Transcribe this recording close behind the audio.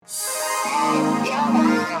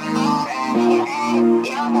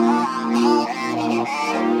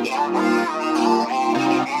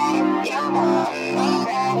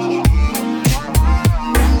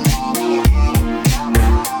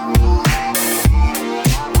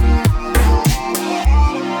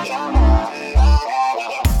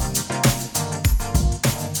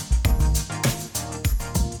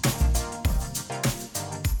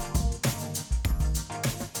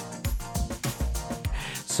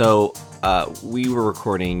So we were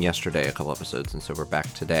recording yesterday a couple episodes, and so we're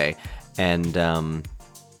back today. And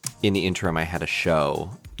in the interim, I had a show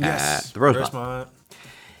at the Rosemont.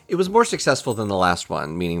 It was more successful than the last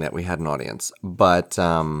one, meaning that we had an audience. But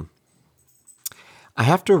I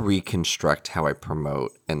have to reconstruct how I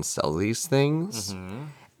promote and sell these things. Mm-hmm.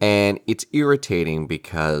 And it's irritating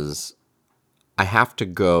because I have to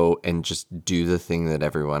go and just do the thing that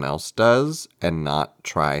everyone else does and not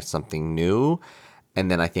try something new. And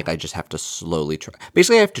then I think I just have to slowly try.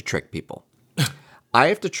 Basically, I have to trick people. I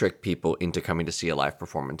have to trick people into coming to see a live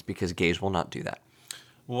performance because gays will not do that.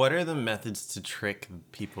 What are the methods to trick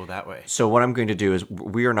people that way? So what I'm going to do is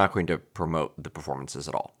we are not going to promote the performances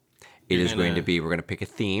at all. We're going to pick a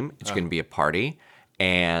theme. It's going to be a party.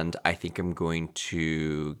 And I think I'm going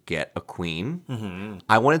to get a queen. Mm-hmm.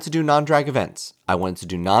 I wanted to do non-drag events.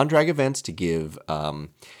 To give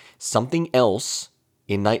something else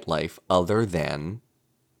in nightlife other than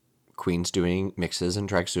queens doing mixes and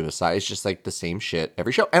drag suicide. It's just like the same shit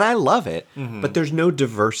every show. And I love it, but there's no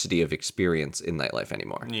diversity of experience in nightlife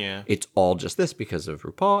anymore. Yeah. It's all just this because of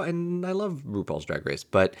RuPaul, and I love RuPaul's Drag Race,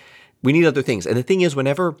 but we need other things. And the thing is,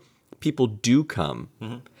 whenever people do come,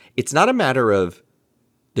 it's not a matter of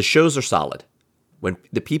the shows are solid. When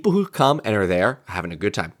the people who come and are there are having a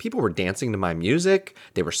good time, people were dancing to my music.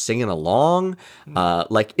 They were singing along.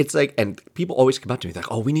 And people always come up to me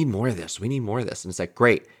like, "Oh, we need more of this. We need more of this." And it's like,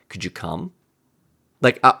 "Great, could you come?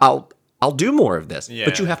 Like, I'll do more of this,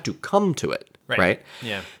 but you have to come to it, right?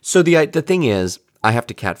 Yeah. So the thing is, I have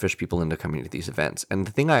to catfish people into coming to these events, and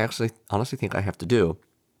the thing I honestly think I have to do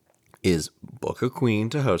is book a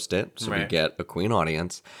queen to host it, so we get a queen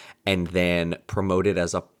audience, and then promote it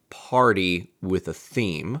as a party with a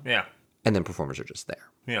theme, and then performers are just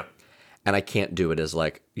there. And I can't do it as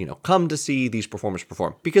like, come to see these performers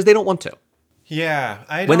perform because they don't want to.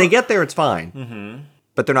 When they get there, it's fine,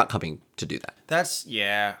 but they're not coming to do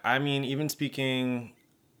that. I mean, even speaking,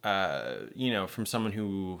 from someone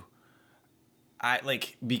who I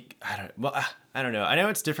don't know. I know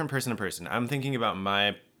it's different person to person. I'm thinking about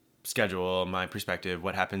my schedule, my perspective,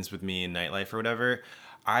 what happens with me in nightlife or whatever.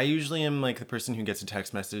 I usually am like the person who gets a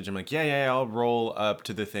text message. I'm like, yeah, I'll roll up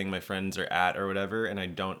to the thing my friends are at or whatever, and I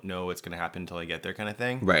don't know what's going to happen until I get there kind of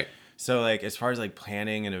thing. Right. So like as far as like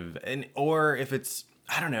planning or if it's,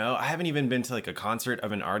 I don't know, I haven't even been to like a concert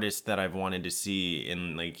of an artist that I've wanted to see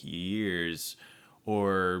in like years,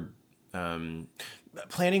 or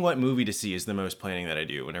planning what movie to see is the most planning that I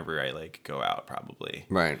do whenever I like go out probably.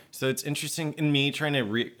 Right. So it's interesting in me trying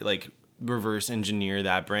to reverse engineer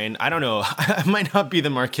that brain. I don't know. I might not be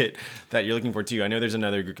the market that you're looking for too. I know there's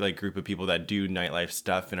another group of people that do nightlife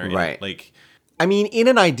stuff and are I mean, in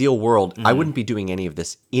an ideal world, I wouldn't be doing any of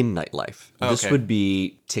this in nightlife. Okay. This would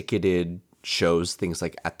be ticketed shows, things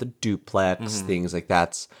like at the Duplex, things like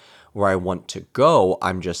that's where I want to go.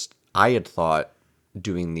 I had thought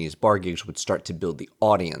doing these bar gigs would start to build the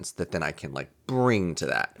audience that then I can like bring to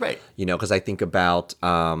that. Right. Because I think about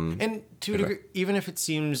and to a degree, even if it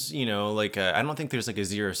seems, like I don't think there's like a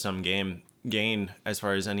zero-sum gain as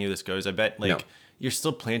far as any of this goes. I bet you're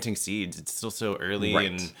still planting seeds. It's still so early, right.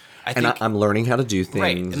 And I think I'm learning how to do things.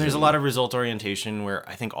 Right. And there's a lot of result orientation where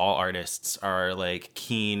I think all artists are like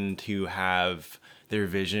keen to have their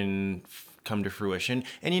vision come to fruition.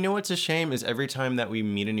 And you know what's a shame is every time that we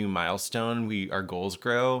meet a new milestone, our goals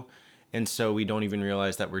grow, and so we don't even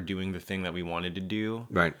realize that we're doing the thing that we wanted to do.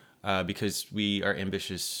 Right. Because we are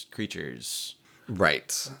ambitious creatures.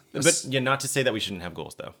 Right. But not to say that we shouldn't have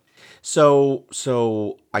goals though.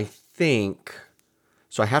 So I think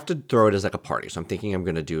I have to throw it as like a party. So I'm thinking I'm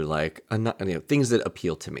going to do like things that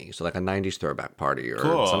appeal to me. So like a 90s throwback party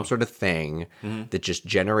or some sort of thing that just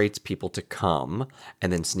generates people to come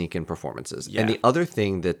and then sneak in performances. Yeah. And the other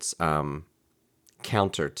thing that's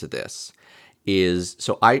counter to this is,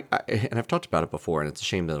 so and I've talked about it before, and it's a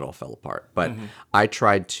shame that it all fell apart, but I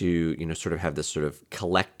tried to, sort of have this sort of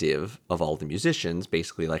collective of all the musicians,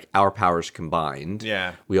 basically like our powers combined.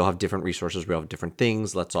 Yeah. We all have different resources. We all have different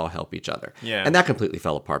things. Let's all help each other. Yeah. And that completely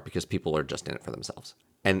fell apart because people are just in it for themselves.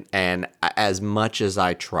 And as much as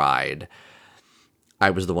I tried,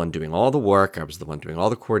 I was the one doing all the work. I was the one doing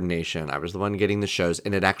all the coordination. I was the one getting the shows,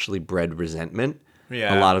 and it actually bred resentment.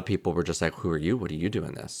 A lot of people were just like, who are you? What are you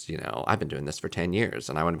doing this? You know, I've been doing this for 10 years.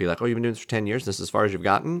 And I want to be like, oh, you've been doing this for 10 years? This is as far as you've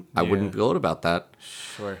gotten? I wouldn't gloat about that.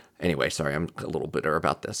 Sure. Anyway, sorry, I'm a little bitter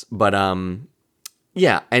about this. But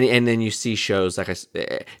yeah, and then you see shows like so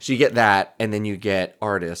you get that, and then you get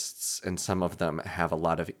artists, and some of them have a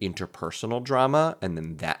lot of interpersonal drama, and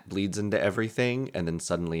then that bleeds into everything, and then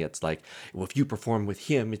suddenly it's like, well, if you perform with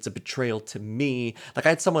him, it's a betrayal to me. Like I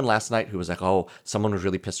had someone last night who was like, oh, someone was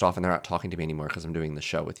really pissed off, and they're not talking to me anymore because I'm doing the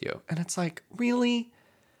show with you, and it's like, really,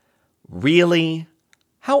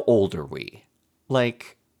 how old are we?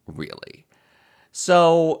 Like, really?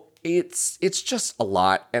 So it's just a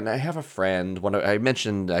lot. And I have a friend, I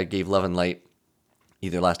mentioned I gave Love and Light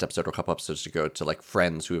either last episode or a couple episodes ago to like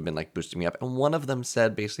friends who have been like boosting me up. And one of them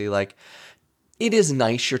said basically like, it is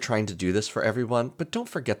nice you're trying to do this for everyone, but don't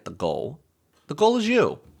forget the goal. The goal is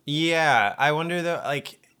you. Yeah. I wonder though,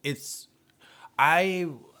 like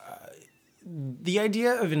the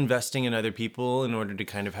idea of investing in other people in order to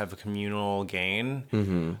kind of have a communal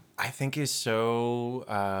gain, I think is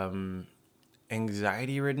so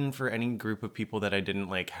anxiety ridden for any group of people that I didn't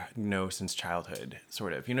like know since childhood,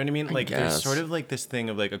 sort of. You know what I mean? Like there's sort of like this thing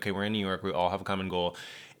of like, okay, we're in New York, we all have a common goal.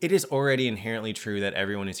 It is already inherently true that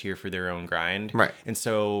everyone is here for their own grind. Right. And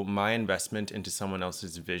so my investment into someone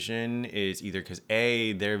else's vision is either because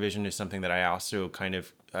their vision is something that I also kind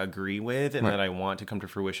of agree with and that I want to come to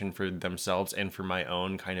fruition for themselves and for my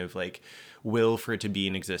own kind of like will for it to be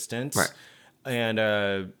in existence. Right. And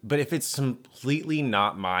but if it's completely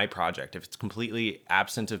not my project, if it's completely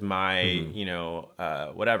absent of my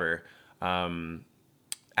whatever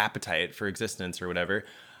appetite for existence or whatever,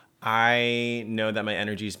 I know that my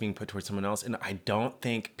energy is being put towards someone else, and I don't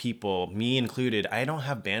think people, me included, I don't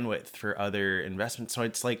have bandwidth for other investments. So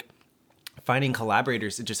it's like finding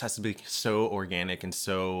collaborators, it just has to be so organic and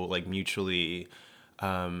so like mutually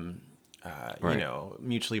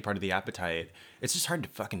mutually part of the appetite. It's just hard to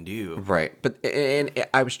fucking do. Right. But and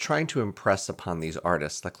I was trying to impress upon these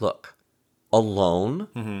artists, like, look,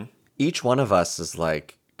 alone, each one of us is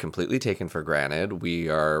like completely taken for granted. We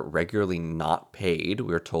are regularly not paid.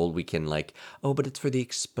 We're told we can like, oh, but it's for the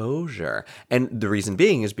exposure. And the reason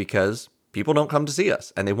being is because people don't come to see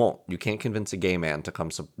us, and they won't. You can't convince a gay man to come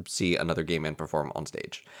see another gay man perform on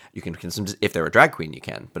stage. You can convince them if they're a drag queen, you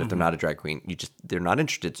can. But if they're not a drag queen, they're not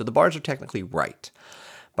interested. So the bars are technically right.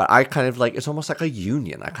 But I kind of like, it's almost like a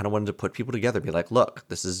union. I kind of wanted to put people together, be like, look,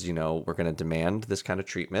 this is, we're going to demand this kind of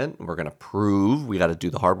treatment. We're going to prove, we got to do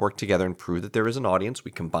the hard work together and prove that there is an audience.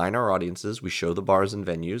 We combine our audiences. We show the bars and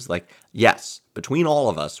venues. Like, yes, between all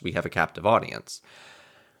of us, we have a captive audience.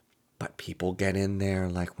 But people get in there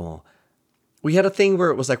like, well, we had a thing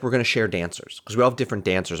where it was like, we're going to share dancers because we all have different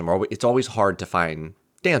dancers, and it's always hard to find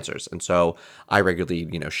dancers. And so I regularly,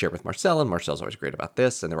 share with Marcel, and Marcel's always great about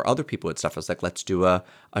this. And there were other people with stuff. I was like, let's do a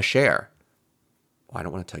share. Well, I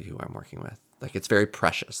don't want to tell you who I'm working with. Like, it's very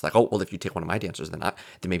precious. Like, oh, well, if you take one of my dancers, then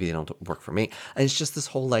maybe they don't work for me. And it's just this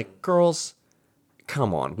whole like, girls,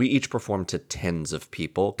 come on. We each perform to tens of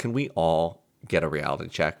people. Can we all get a reality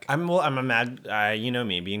check?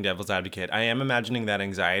 Me being devil's advocate, I am imagining that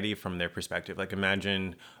anxiety from their perspective. Like,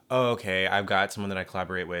 imagine, oh, okay, I've got someone that I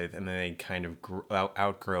collaborate with, and then they kind of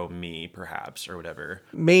outgrow me, perhaps, or whatever.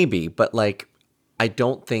 Maybe, but like, I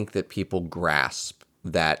don't think that people grasp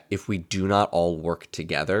that if we do not all work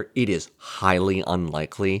together, it is highly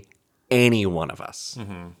unlikely any one of us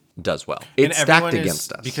does well. It's stacked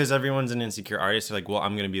against us. Because everyone's an insecure artist. They're like, well,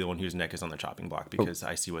 I'm going to be the one whose neck is on the chopping block because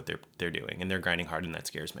I see what they're doing, and they're grinding hard, and that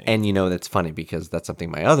scares me. And that's funny because that's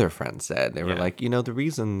something my other friend said. They were like, the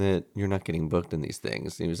reason that you're not getting booked in these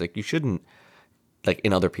things, he was like, you shouldn't, like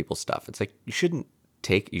in other people's stuff, it's like, you should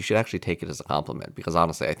actually take it as a compliment, because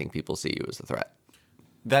honestly, I think people see you as a threat.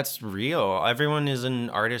 That's real. Everyone is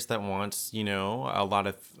an artist that wants, a lot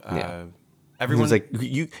of... Everyone's like,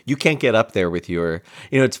 you can't get up there with your,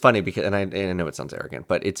 it's funny because, and I know it sounds arrogant,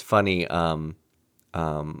 but it's funny.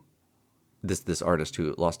 This artist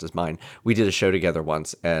who lost his mind, we did a show together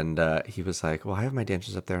once, and he was like, well, I have my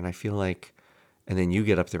dancers up there, and I feel like, and then you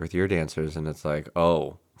get up there with your dancers, and it's like,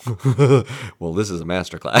 oh, well, this is a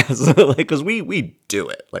masterclass, like, because we do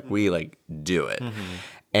it, like we like do it,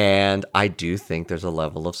 and I do think there's a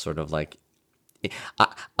level of sort of like,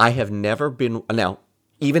 I have never been now.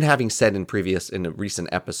 Even having said in a recent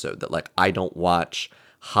episode that like I don't watch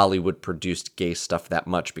Hollywood produced gay stuff that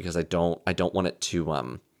much because I don't want it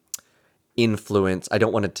to influence. I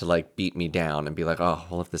don't want it to like beat me down and be like, oh,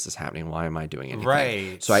 well, if this is happening, why am I doing anything?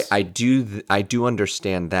 Right. So I do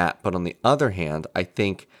understand that, but on the other hand, I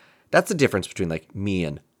think that's the difference between like me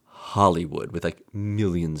and Hollywood with like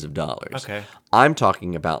millions of dollars. Okay. I'm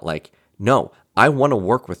talking about like, no, I want to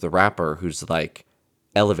work with the rapper who's like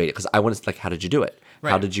elevate it because I want to like, how did you do it?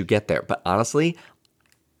 How did you get there? But honestly,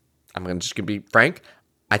 I'm just gonna be frank.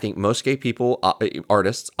 I think most gay people,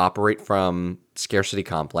 artists, operate from scarcity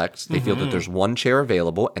complex. They feel that there's one chair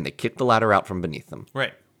available, and they kick the ladder out from beneath them.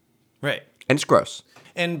 Right. And it's gross.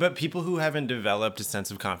 But people who haven't developed a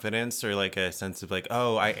sense of confidence or like a sense of like,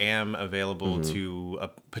 oh, I am available to a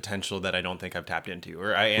potential that I don't think I've tapped into,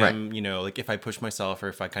 or I am, like if I push myself or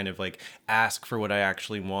if I kind of like ask for what I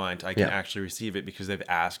actually want, I can actually receive it because they've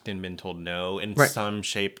asked and been told no in some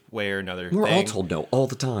shape, way or another. We're all told no all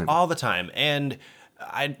the time. All the time. And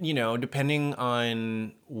depending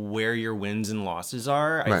on where your wins and losses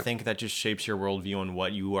are, I think that just shapes your worldview on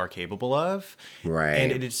what you are capable of. Right.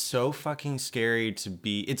 And it is so fucking scary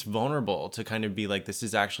it's vulnerable to kind of be like, this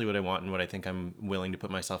is actually what I want and what I think I'm willing to put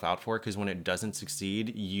myself out for. Because when it doesn't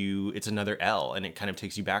succeed, it's another L and it kind of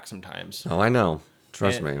takes you back sometimes. Oh, I know.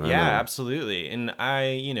 Trust me. Yeah, absolutely. And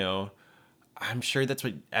I'm sure that's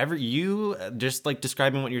you just like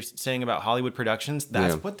describing what you're saying about Hollywood productions.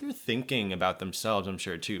 That's what they're thinking about themselves. I'm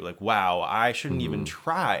sure too. Like, wow, I shouldn't even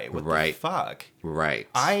try. What the fuck? Right.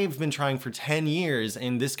 I've been trying for 10 years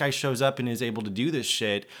and this guy shows up and is able to do this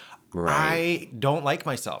shit. Right. I don't like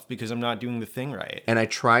myself because I'm not doing the thing right. And I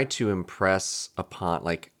try to impress upon,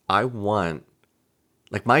 like, I want,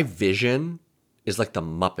 like, my vision is like the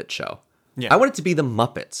Muppet Show. Yeah. I want it to be the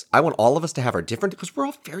Muppets. I want all of us to have our different, because we're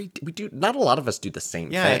all not a lot of us do the same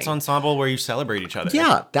thing. Yeah, it's ensemble where you celebrate each other.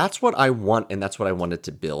 Yeah, that's what I want, and that's what I wanted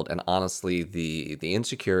to build. And honestly, the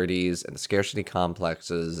insecurities and the scarcity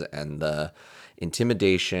complexes and the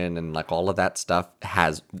intimidation and like all of that stuff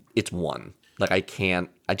it's won. Like I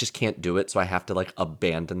just can't do it. So I have to like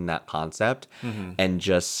abandon that concept and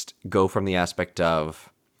just go from the aspect of,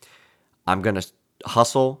 I'm going to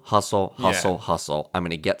hustle. I'm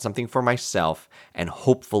going to get something for myself, and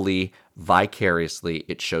hopefully vicariously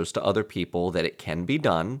it shows to other people that it can be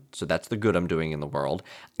done. So that's the good I'm doing in the world.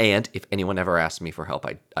 And if anyone ever asks me for help,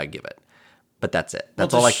 I give it. But that's it.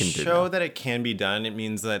 That's all I can do. To show that it can be done, it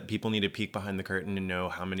means that people need to peek behind the curtain and know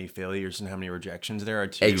how many failures and how many rejections there are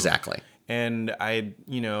too. Exactly. And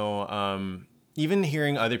even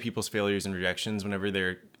hearing other people's failures and rejections whenever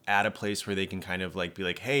they're at a place where they can kind of like be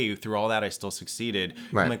like, hey, through all that I still succeeded.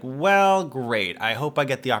 Right. I'm like, well, great. I hope I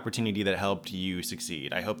get the opportunity that helped you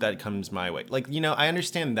succeed. I hope that comes my way. Like, I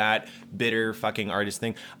understand that bitter fucking artist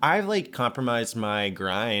thing. I've like compromised my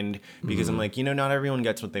grind because I'm like, not everyone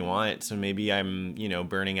gets what they want. So maybe I'm,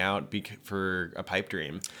 burning out for a pipe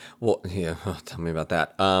dream. Well, yeah, tell me about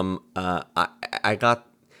that. I got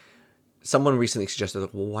someone recently suggested,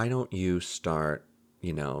 like, well, why don't you start,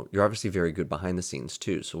 you're obviously very good behind the scenes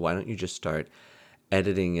too. So why don't you just start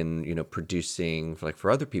editing and, producing for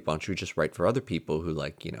other people? Why don't you just write for other people who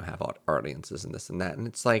have audiences and this and that? And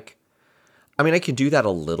it's like, I mean, I can do that a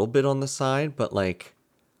little bit on the side, but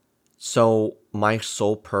so my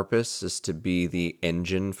sole purpose is to be the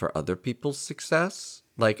engine for other people's success.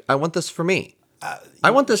 Like, I want this for me. I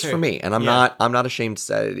want this for me, and I'm not ashamed to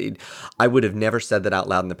say it. I would have never said that out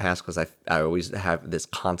loud in the past because I always have this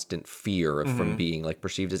constant fear from being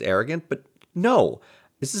perceived as arrogant. But no,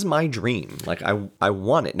 this is my dream. Like I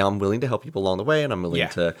want it. Now I'm willing to help people along the way, and I'm willing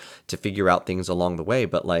to figure out things along the way.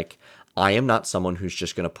 But I am not someone who's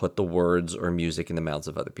just going to put the words or music in the mouths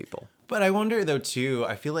of other people. But I wonder though too,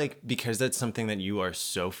 I feel like because that's something that you are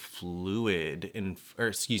so fluent, I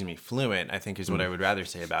think is what I would rather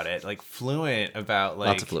say about it. Like fluent about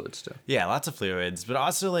lots of fluids too. Yeah, lots of fluids, but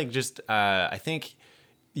also I think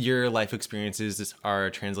your life experiences are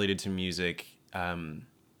translated to music.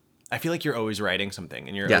 I feel like you're always writing something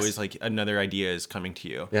and you're always another idea is coming to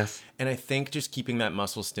you. Yes. And I think just keeping that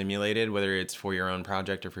muscle stimulated, whether it's for your own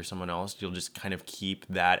project or for someone else, you'll just kind of keep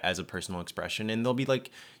that as a personal expression. And they'll be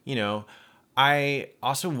I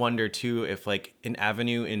also wonder too, if an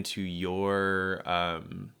avenue into your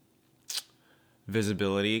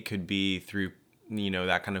visibility could be through,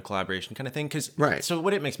 that kind of collaboration kind of thing. So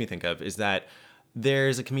what it makes me think of is that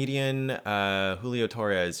there's a comedian, Julio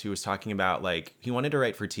Torres, who was talking about he wanted to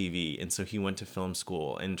write for TV, and so he went to film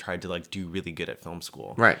school and tried to do really good at film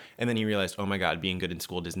school. Right. And then he realized, oh my God, being good in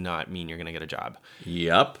school does not mean you're gonna get a job.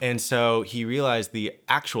 Yep. And so he realized the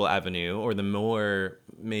actual avenue, or the more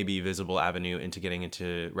maybe visible avenue into getting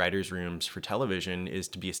into writers' rooms for television, is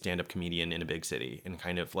to be a stand-up comedian in a big city and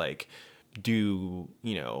kind of do,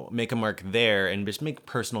 make a mark there and just make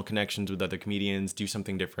personal connections with other comedians, do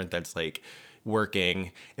something different that's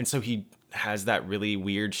working. And so he has that really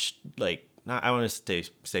weird I want to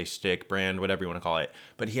say shtick, brand, whatever you want to call it,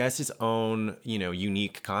 but he has his own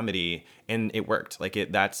unique comedy, and it worked.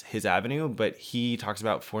 That's his avenue. But he talks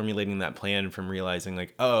about formulating that plan from realizing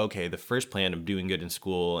oh, okay, the first plan of doing good in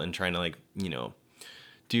school and trying to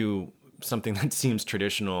do something that seems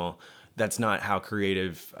traditional, that's not how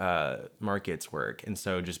creative markets work. And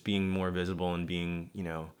so just being more visible and being,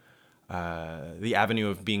 the avenue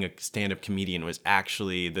of being a stand-up comedian was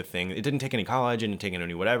actually the thing. It didn't take any college, it didn't take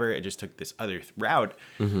any whatever. It just took this other route.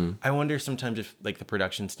 Mm-hmm. I wonder sometimes if like the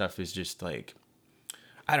production stuff is just like,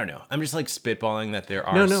 I don't know. I'm just like spitballing that there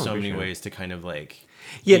are so many ways to kind of like.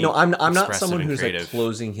 Yeah, no, I'm not someone who's like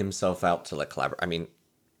closing himself out to like collaborate. I mean,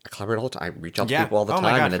 I collaborate all the time. I reach out to people all the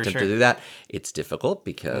time and attempt to do that. It's difficult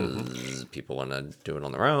because people want to do it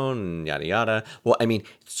on their own and yada yada. Well, I mean,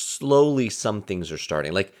 slowly some things are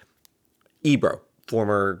starting. Like Ebro,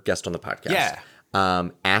 former guest on the podcast,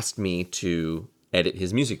 asked me to edit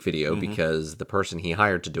his music video because the person he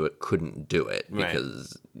hired to do it couldn't do it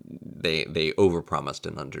because they overpromised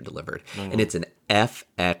and underdelivered. And it's an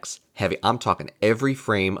FX heavy. I'm talking every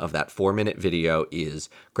frame of that 4-minute video is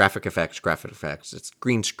graphic effects. It's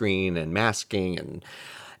green screen and masking, and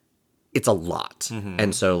it's a lot.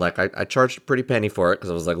 And so like I charged a pretty penny for it because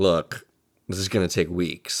I was like, look, this is going to take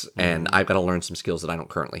weeks and I've got to learn some skills that I don't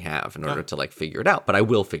currently have in order to like figure it out, but I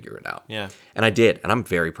will figure it out. Yeah. And I did, and I'm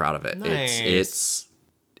very proud of it. Nice.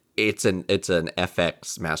 It's an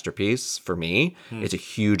FX masterpiece for me. It's a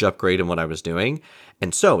huge upgrade in what I was doing.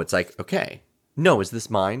 And so it's like, okay, no, is this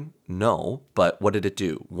mine? No. But what did it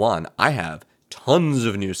do? One, I have tons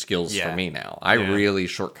of new skills for me now. I really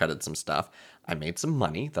shortcutted some stuff. I made some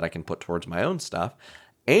money that I can put towards my own stuff.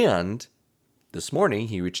 And this morning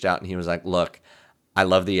he reached out and he was like, look, I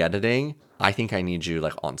love the editing. I think I need you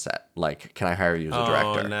like on set. Like, can I hire you as a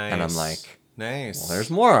director? Nice. And I'm like, nice. Well, there's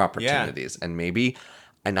more opportunities. And maybe,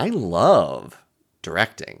 and I love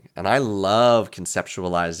directing and I love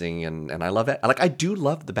conceptualizing and I love it. Like, I do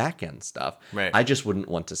love the back end stuff. Right. I just wouldn't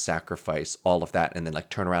want to sacrifice all of that and then like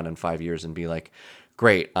turn around in 5 years and be like,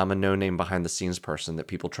 great, I'm a no-name behind the scenes person that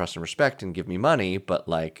people trust and respect and give me money, but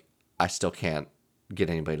like, I still can't get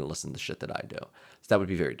anybody to listen to the shit that I do. So that would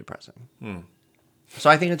be very depressing. So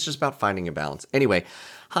I think it's just about finding a balance. Anyway,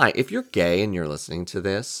 hi, if you're gay and you're listening to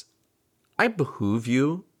this, I behoove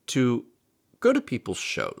you to go to people's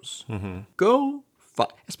shows. Go,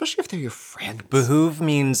 especially if they're your friends. Behoove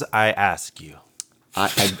means I ask you.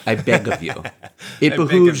 I beg of you. It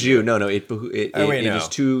behooves you. No, it is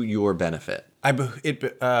to your benefit.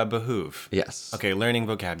 Behoove. Yes. Okay, learning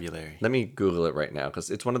vocabulary. Let me Google it right now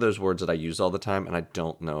because it's one of those words that I use all the time, and I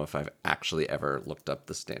don't know if I've actually ever looked up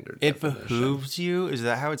the standard definition. Behooves you? Is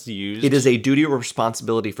that how it's used? It is a duty or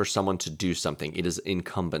responsibility for someone to do something. It is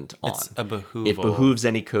incumbent on. It's a behooval. It behooves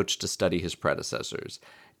any coach to study his predecessors.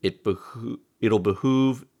 It'll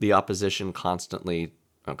behoove the opposition constantly.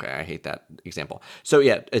 Okay, I hate that example. So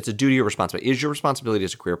yeah, it's a duty or responsibility. It is your responsibility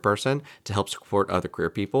as a queer person to help support other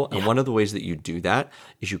queer people. And one of the ways that you do that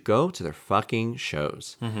is you go to their fucking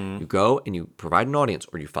shows. You go and you provide an audience,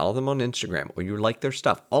 or you follow them on Instagram, or you like their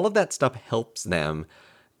stuff. All of that stuff helps them,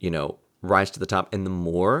 rise to the top. And the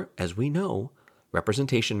more, as we know,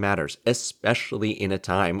 representation matters, especially in a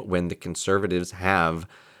time when the conservatives have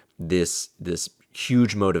this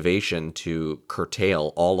huge motivation to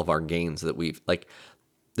curtail all of our gains that we've like.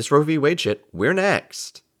 This Roe v. Wade shit, we're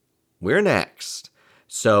next.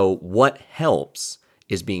 So what helps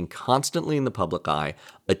is being constantly in the public eye,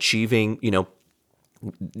 achieving,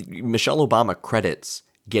 Michelle Obama credits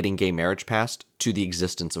getting gay marriage passed to the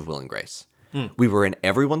existence of Will and Grace. We were in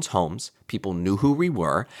everyone's homes. People knew who we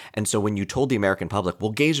were. And so when you told the American public,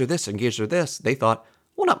 well, gays are this and gays are this, they thought,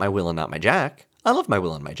 well, not my Will and not my Jack. I love my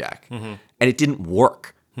Will and my Jack. And it didn't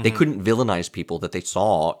work. They couldn't villainize people that they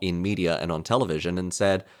saw in media and on television and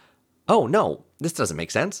said, oh, no, this doesn't make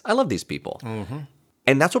sense. I love these people.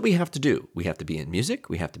 And that's what we have to do. We have to be in music.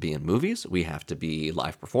 We have to be in movies. We have to be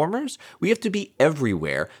live performers. We have to be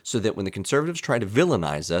everywhere so that when the conservatives try to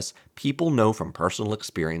villainize us, people know from personal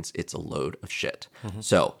experience it's a load of shit.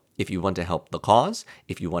 So if you want to help the cause,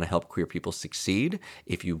 if you want to help queer people succeed,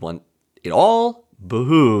 if you want, it all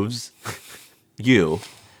behooves you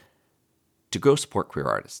to go support queer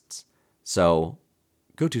artists. So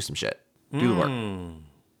go do some shit. Do the work.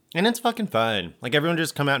 And it's fucking fun. Like, everyone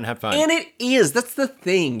just come out and have fun. And it is. That's the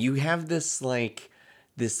thing. You have this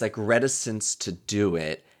reticence to do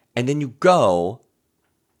it. And then you go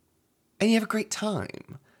and you have a great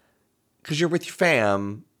time. Because you're with your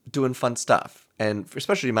fam doing fun stuff. And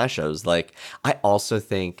especially my shows, like, I also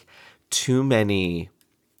think too many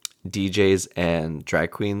DJs and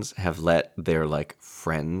drag queens have let their,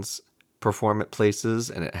 friends perform at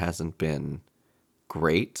places, and it hasn't been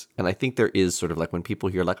great. And I think there is sort of when people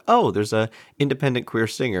hear oh, there's a independent queer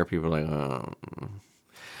singer, people are like,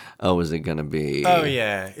 oh, is it gonna be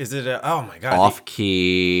is it oh my god, off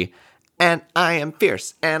key? and I am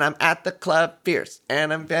fierce, and I'm at the club fierce,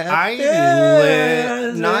 and I'm because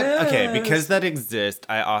that exists.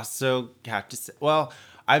 I also have to say, well,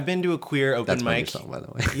 I've been to a queer open mic. That's my new song, by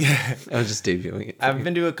the way. Yeah, I was just debuting it. I've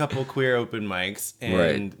been to a couple queer open mics,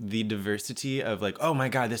 and the diversity of like, oh my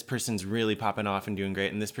god, this person's really popping off and doing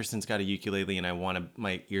great, and this person's got a ukulele, and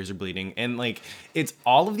my ears are bleeding, and like, it's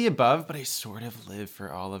all of the above, but I sort of live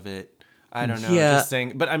for all of it. I don't know. Yeah. Just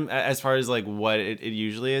saying, but I'm as far as like what it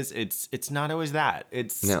usually is. It's not always that.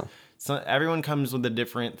 So everyone comes with a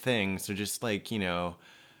different thing. So just like, you know,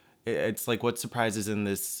 it's like what surprises in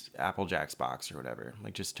this Apple Jacks box or whatever.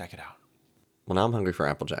 Like, just check it out. Well, now I'm hungry for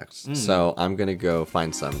Apple Jacks, so I'm gonna go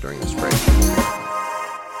find some during this break.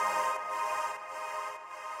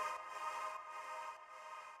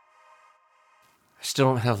 I still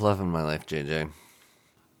don't have love in my life, JJ.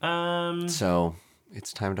 So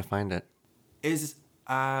it's time to find it.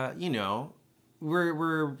 You know,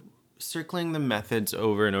 we're circling the methods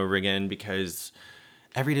over and over again because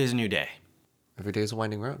every day is a new day. Every day is a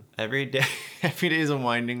winding road. Every day is a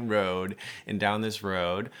winding road, and down this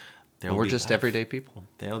road, we're just love. Everyday people.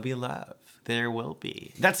 There'll be love. There will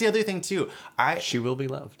be. That's the other thing too. She will be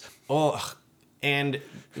loved. Oh, and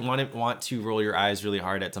want to roll your eyes really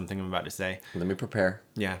hard at something I'm about to say. Let me prepare.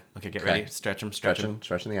 Yeah. Okay. Get ready. Stretch them.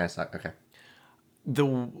 Stretching the eye socket. Okay. The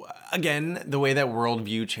way that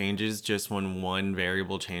worldview changes just when one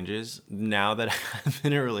variable changes. Now that I'm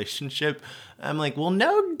in a relationship, I'm like, well,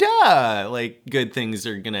 no, duh. Like, good things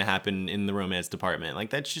are gonna happen in the romance department.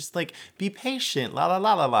 Like, that's just like, be patient. La la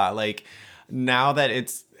la la la. Like, now that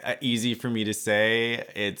it's easy for me to say,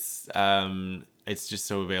 it's just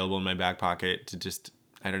so available in my back pocket to just.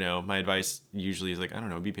 I don't know. My advice usually is like, I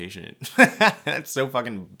don't know, be patient. That's so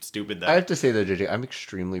fucking stupid, though. I have to say, though, JJ, I'm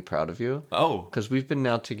extremely proud of you. Oh. Because we've been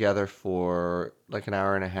now together for like an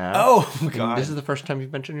hour and a half. Oh, God. This is the first time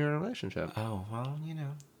you've mentioned you're in a relationship. Oh, well, you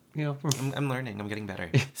know. I'm learning. I'm getting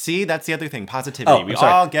better. See, that's the other thing. Positivity. We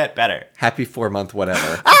all get better. Happy 4-month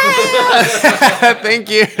whatever.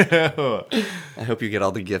 Thank you. I hope you get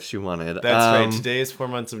all the gifts you wanted. That's right. Today is 4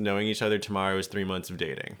 months of knowing each other. Tomorrow is 3 months of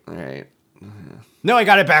dating. All right. No, I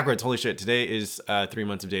got it backwards. Holy shit. Today is 3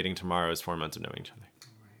 months of dating. Tomorrow is 4 months of knowing each other.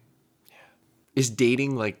 Yeah. Is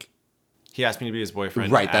dating like... He asked me to be his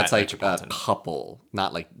boyfriend. Right, that's like a couple,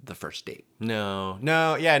 not like the first date. No.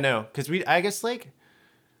 Because I guess like...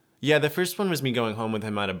 Yeah, the first one was me going home with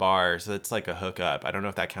him at a bar, so that's like a hookup. I don't know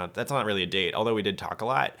if that counts. That's not really a date, although we did talk a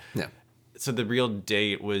lot. Yeah. So the real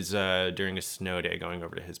date was during a snow day going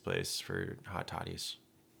over to his place for hot toddies.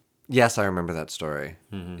 Yes, I remember that story.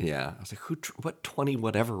 Mm-hmm. Yeah. I was like, what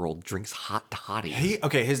 20-whatever-old drinks hot toddies?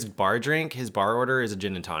 His bar order is a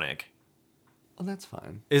gin and tonic. Well, that's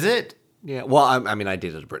fine. Is it? Yeah. Well, I mean, I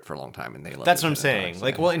dated a Brit for a long time, and they loved That's what I'm saying.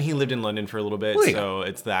 Like, well, and he lived in London for a little bit, so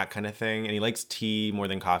it's that kind of thing. And he likes tea more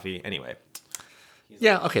than coffee. Anyway.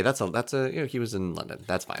 Yeah. Okay. That's a. He was in London.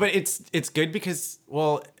 That's fine. But it's good because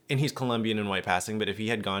and he's Colombian and white passing. But if he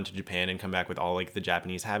had gone to Japan and come back with all like the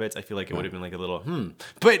Japanese habits, I feel like it would have been like a little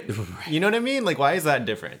But you know what I mean? Like, why is that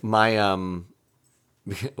different? My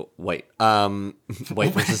white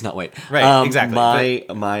versus not white. Right. Exactly.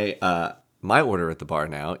 My order at the bar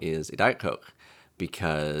now is a Diet Coke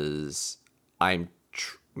because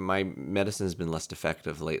my medicine has been less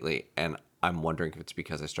effective lately, and I'm wondering if it's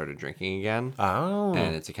because I started drinking again. Oh.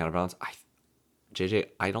 And it's a counterbalance. JJ,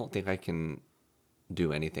 I don't think I can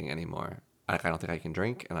do anything anymore. I don't think I can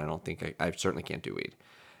drink, and I don't think I certainly can't do weed.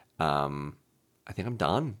 I think I'm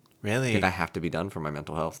done. Really? I think I have to be done for my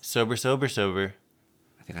mental health. Sober.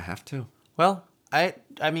 I think I have to. Well, I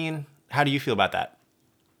mean, how do you feel about that?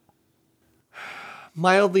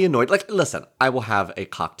 Mildly annoyed. Like, listen, I will have a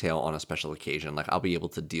cocktail on a special occasion. Like, I'll be able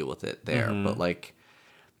to deal with it there. Mm-hmm. But, like,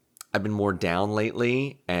 I've been more down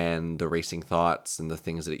lately, and the racing thoughts and the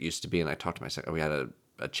things that it used to be. And I talked to we had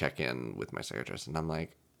a check-in with my psychiatrist, and I'm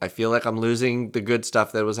like, I feel like I'm losing the good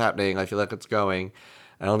stuff that was happening. I feel like it's going.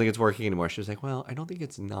 I don't think it's working anymore. She was like, well, I don't think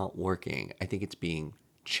it's not working. I think it's being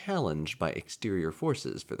challenged by exterior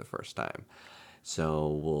forces for the first time. So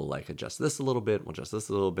we'll like adjust this a little bit. We'll adjust this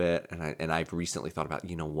a little bit. And I've recently thought about,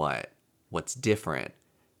 you know what? What's different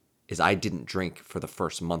is I didn't drink for the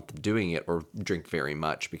first month of doing it, or drink very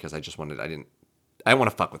much, because I didn't want to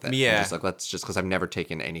fuck with it. Yeah. Because I've never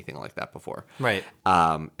taken anything like that before. Right.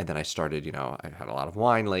 And then I started, I've had a lot of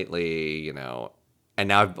wine lately, and now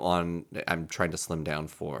I'm trying to slim down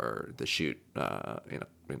for the shoot, in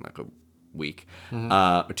like a week,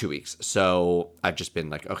 or 2 weeks. So I've just been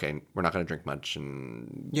like, okay, we're not going to drink much,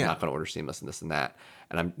 and not going to order seamless and this and that.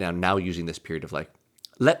 And I'm now using this period of like,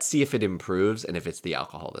 let's see if it improves, and if it's the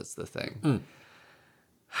alcohol that's the thing.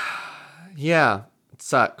 Yeah,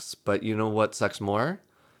 sucks, but you know what sucks more?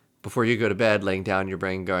 Before you go to bed, laying down, your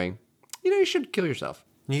brain going, you should kill yourself.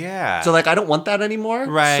 Yeah. So, like, I don't want that anymore.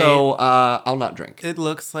 Right. So, I'll not drink. It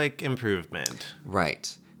looks like improvement.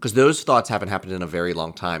 Right. Because those thoughts haven't happened in a very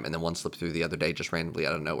long time, and then one slipped through the other day just randomly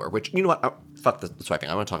out of nowhere, which, you know what? Fuck the swiping.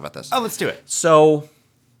 I want to talk about this. Oh, let's do it. So,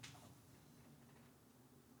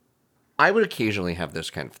 I would occasionally have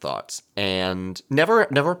those kind of thoughts, and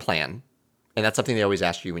never plan. And that's something they always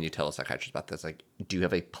ask you when you tell a psychiatrist about this. Like, do you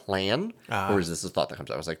have a plan? Or is this a thought that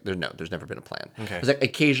comes out? I was like, there's never been a plan. Okay. It's like,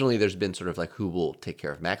 occasionally there's been sort of like, who will take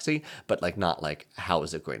care of Maxie? But like, not like, how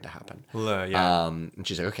is it going to happen? Yeah. And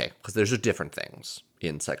she's like, okay, because those are different things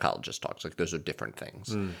in psychologist talks. Like, those are different things.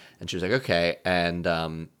 And she was like, okay. And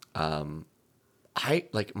I,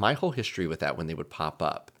 like, my whole history with that when they would pop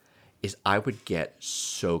up is I would get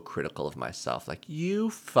so critical of myself. Like, you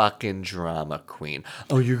fucking drama queen.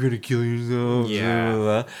 Oh, you're going to kill yourself.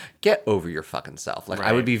 Yeah. Get over your fucking self. Like, Right.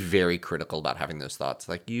 I would be very critical about having those thoughts.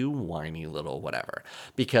 Like, you whiny little whatever.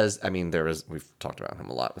 Because, I mean, we've talked about him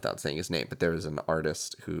a lot without saying his name, but there is an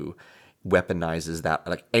artist who weaponizes that.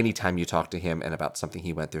 Like, anytime you talk to him and about something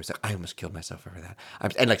he went through, it's like, I almost killed myself over that.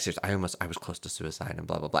 And like, seriously, I was close to suicide and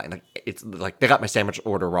blah, blah, blah. And like, it's like, they got my sandwich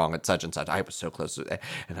order wrong at such and such. I was so close to it.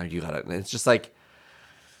 And now you got it. And it's just like,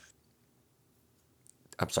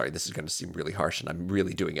 I'm sorry, this is going to seem really harsh and I'm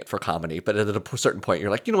really doing it for comedy. But at a certain point,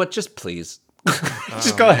 you're like, you know what, just please.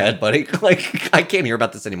 Just go ahead, buddy. Like, I can't hear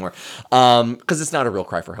about this anymore. Because it's not a real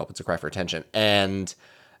cry for help. It's a cry for attention. And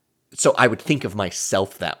so I would think of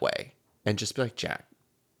myself that way. And just be like, Jack,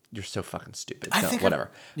 you're so fucking stupid.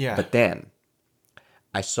 Whatever. Yeah. But then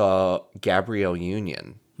I saw Gabrielle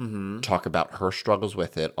Union talk about her struggles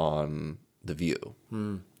with it on The View.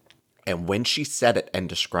 And when she said it and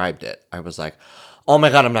described it, I was like, oh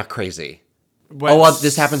my God, I'm not crazy. Well,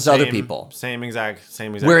 this happens to other people. Same exact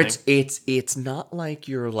Where thing. it's not like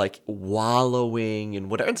you're like wallowing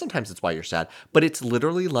and whatever. And sometimes it's why you're sad. But it's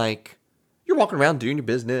literally like, you're walking around doing your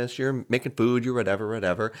business, you're making food, you're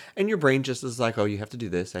whatever, and your brain just is like, oh, you have to do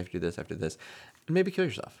this, I have to do this, I have to do this, and maybe kill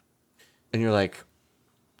yourself. And you're like,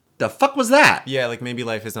 the fuck was that? Yeah, like maybe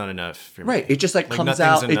life is not enough for me. Right. It just like comes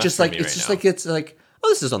out. It just like, it's just like, it's like, oh,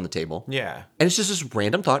 this is on the table. Yeah. And it's just this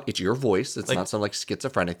random thought. It's your voice. It's not some like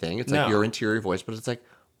schizophrenic thing. It's like your interior voice, but it's like,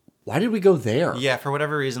 why did we go there? Yeah, for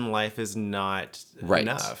whatever reason, life is not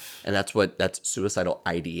enough. And that's suicidal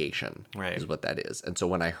ideation, right, is what that is. And so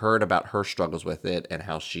when I heard about her struggles with it and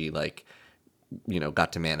how she like,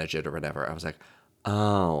 got to manage it or whatever, I was like,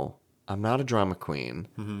 oh, I'm not a drama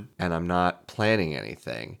queen and I'm not planning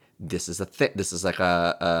anything. This is a thing. This is like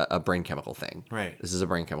a brain chemical thing. Right. This is a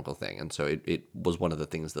brain chemical thing. And so it was one of the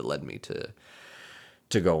things that led me to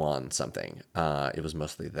go on something. It was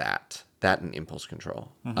mostly that and impulse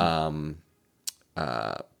control.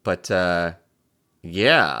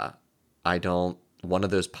 Yeah, one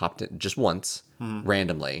of those popped in just once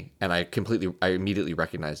randomly. And I immediately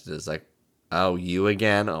recognized it as like, oh, you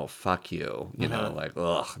again? Oh, fuck you. You know, like,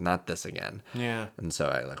 ugh, not this again. Yeah. And so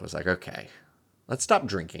I was like, okay, let's stop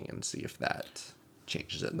drinking and see if that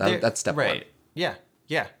changes it. That's step one. Yeah.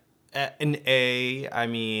 Yeah. I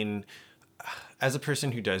mean, as a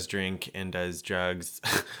person who does drink and does drugs,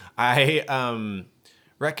 I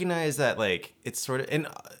recognize that, like, it's sort of, and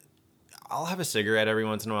I'll have a cigarette every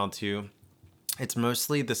once in a while too. It's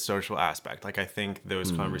mostly the social aspect. Like, I think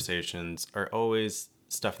those conversations are always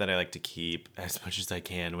stuff that I like to keep as much as I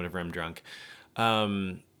can whenever I'm drunk.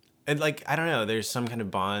 And like, I don't know, there's some kind of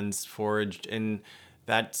bonds forged, and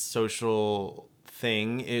that social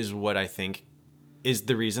thing is what I think is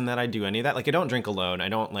the reason that I do any of that. Like, I don't drink alone. I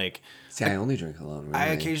don't like... See, I only drink alone, really. I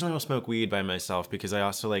occasionally will smoke weed by myself because I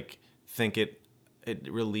also like think it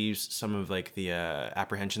relieves some of like the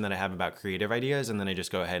apprehension that I have about creative ideas, and then I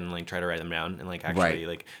just go ahead and like try to write them down and like actually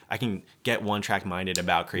like I can get one track minded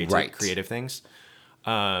about creative things.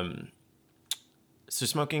 So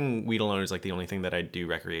smoking weed alone is like the only thing that I do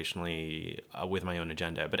recreationally with my own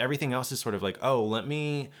agenda. But everything else is sort of like,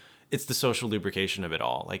 it's the social lubrication of it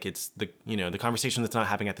all. Like, it's the conversation that's not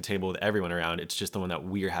happening at the table with everyone around. It's just the one that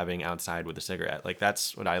we're having outside with a cigarette. Like,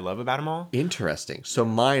 that's what I love about them all. Interesting. So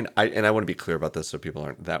mine, and I want to be clear about this so people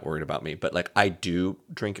aren't that worried about me, but like, I do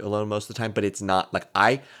drink alone most of the time, but it's not like,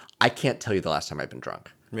 I can't tell you the last time I've been drunk.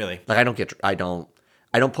 Really? Like, I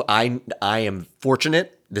am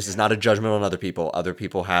fortunate. This is not a judgment on other people. Other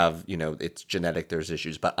people have, it's genetic, there's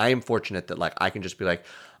issues, but I am fortunate that like, I can just be like,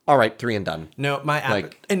 all right, 3 and done. No,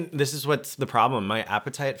 and this is what's the problem. My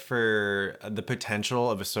appetite for the potential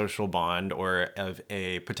of a social bond or of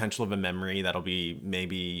a potential of a memory that'll be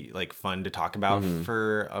maybe like fun to talk about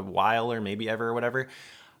for a while or maybe ever or whatever.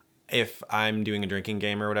 if I'm doing a drinking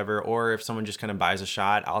game or whatever, or if someone just kind of buys a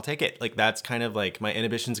shot, I'll take it. Like, that's kind of like my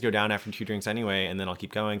inhibitions go down after 2 drinks anyway, and then I'll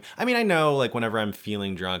keep going. I mean, I know, like, whenever I'm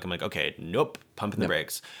feeling drunk, I'm like, okay, nope, pumping the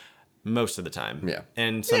brakes. Most of the time. Yeah.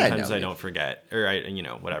 And sometimes I don't forget, or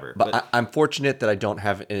whatever. But I'm fortunate that I don't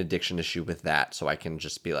have an addiction issue with that, so I can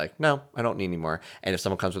just be like, no, I don't need any more. And if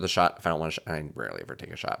someone comes with a shot, if I don't want a shot, I rarely ever take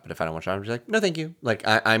a shot, but if I don't want a shot, I'm just like, no, thank you. Like,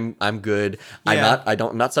 I'm good. Yeah.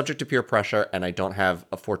 I'm not subject to peer pressure, and I don't have,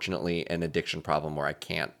 fortunately, an addiction problem where I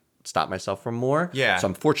can't stop myself from more. Yeah. So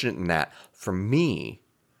I'm fortunate in that. For me,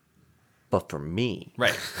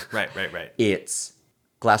 Right. it's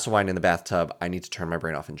glass of wine in the bathtub, I need to turn my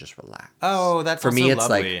brain off and just relax. Oh, that's for me. It's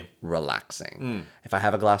lovely. like relaxing. If I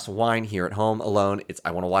have a glass of wine here at home alone,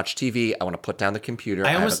 I want to watch TV. I want to put down the computer. I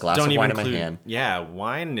have a glass of wine in my hand. Yeah,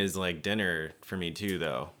 wine is like dinner for me too,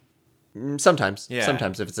 though. Sometimes, if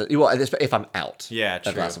I'm out, true. A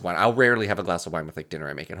glass of wine. I'll rarely have a glass of wine with like dinner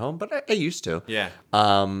I make at home, but I used to. Yeah.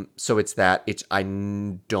 So it's that. I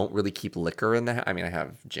don't really keep liquor in the house. I mean, I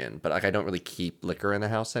have gin, but like I don't really keep liquor in the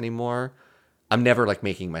house anymore. I'm never like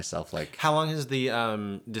making myself like. How long is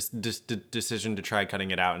the decision to try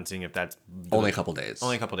cutting it out and seeing if that's only a couple days?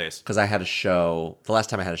 Only a couple days. Because I had a show. The last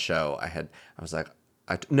time I had a show, I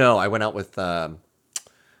went out with a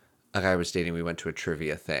guy I was dating. We went to a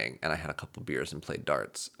trivia thing, and I had a couple beers and played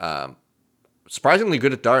darts. Surprisingly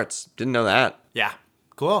good at darts. Didn't know that. Yeah.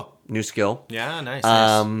 Cool. New skill. Yeah, nice.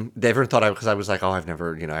 They thought because I was like, oh, I've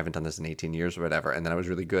never, I haven't done this in 18 years or whatever. And then I was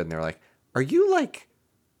really good, and they were like, Are you like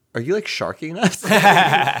sharking us?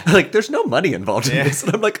 Like, there's no money involved in this.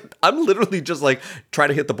 And I'm like, I'm literally just like trying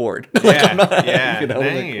to hit the board. Like, I'm not, nice.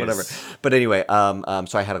 like, whatever. But anyway,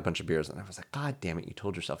 so I had a bunch of beers and I was like, God damn it, you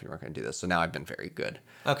told yourself you weren't going to do this. So now I've been very good.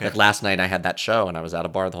 Okay. Like last night I had that show and I was at a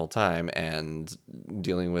bar the whole time and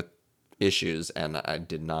dealing with issues and I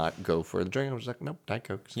did not go for the drink. I was like, nope, Diet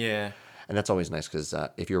Coke. Yeah. And that's always nice because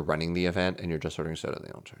if you're running the event and you're just ordering soda,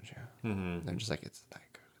 they don't charge you. Mm-hmm. They're just like, it's Diet Coke.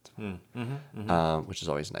 Which is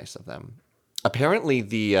always nice of them. Apparently,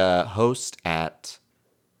 the host at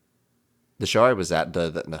the show I was at,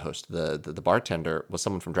 the bartender was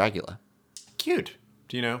someone from Dragula. Cute.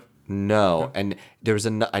 Do you know? No, and there was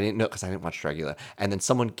I didn't know because I didn't watch Dragula. And then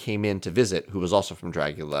someone came in to visit who was also from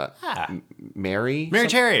Dragula. Mary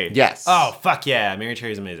Cherry. Yes. Oh, fuck yeah. Mary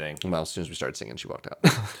Cherry's amazing. Well, as soon as we started singing, she walked out.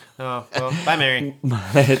 Oh, well, bye, Mary.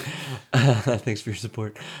 Thanks for your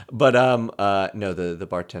support. But no, the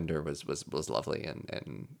bartender was lovely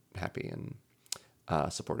and happy and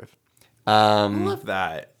supportive. I love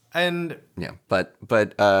that. And yeah, but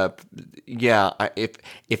yeah,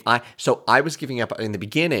 so I was giving up in the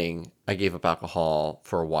beginning. I gave up alcohol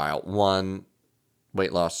for a while. 1,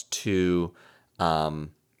 weight loss. 2,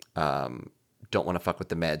 don't want to fuck with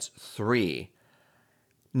the meds. 3,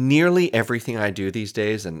 nearly everything I do these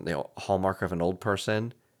days, and the hallmark of an old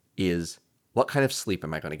person is what kind of sleep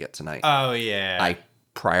am I going to get tonight? Oh yeah, I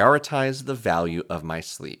prioritize the value of my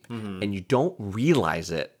sleep. And you don't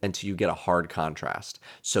realize it until you get a hard contrast.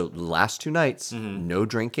 So the last 2 nights, no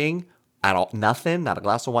drinking at all, nothing, not a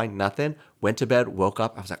glass of wine, nothing. Went to bed, woke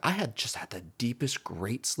up. I was like, I had the deepest,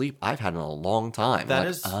 great sleep I've had in a long time. I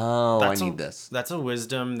need this. That's a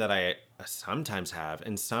wisdom that I sometimes have,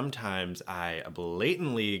 and sometimes I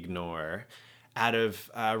blatantly ignore out of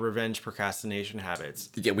revenge procrastination habits.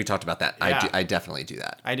 Yeah, we talked about that. Yeah. I definitely do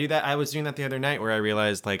that. I do that. I was doing that the other night where I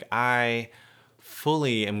realized like I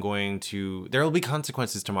fully am going to, there will be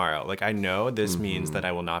consequences tomorrow. Like I know this means that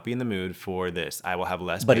I will not be in the mood for this. I will have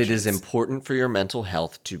less But patience. it is important for your mental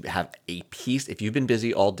health to have a piece, if you've been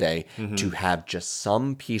busy all day, to have just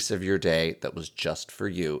some piece of your day that was just for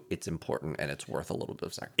you. It's important and it's worth a little bit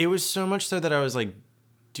of sacrifice. It was so much so that I was like,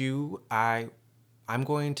 I'm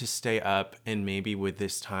going to stay up and maybe with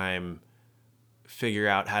this time figure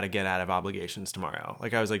out how to get out of obligations tomorrow.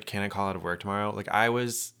 Like I was like, can I call out of work tomorrow? Like I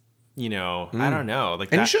was, I don't know.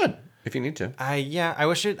 Like and you should if you need to. I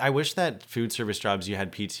wish that food service jobs you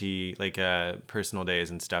had PT like personal days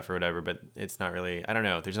and stuff or whatever, but it's not really. I don't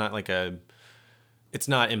know. There's not like it's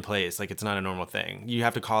not in place. Like it's not a normal thing. You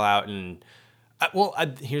have to call out and.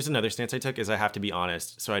 Here's another stance I took is I have to be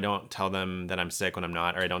honest. So I don't tell them that I'm sick when I'm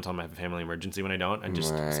not, or I don't tell them I have a family emergency when I don't.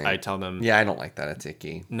 I tell them. Yeah, I don't like that. It's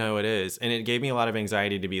icky. No, it is. And it gave me a lot of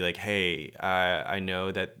anxiety to be like, hey, I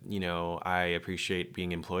know that, I appreciate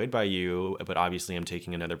being employed by you, but obviously I'm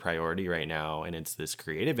taking another priority right now. And it's this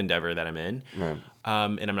creative endeavor that I'm in. Right.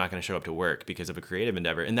 And I'm not going to show up to work because of a creative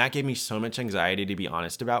endeavor. And that gave me so much anxiety to be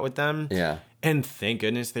honest about with them. Yeah. And thank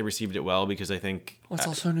goodness they received it well because I think... Well, it's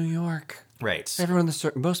also New York. Right.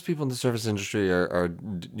 Most people in the service industry are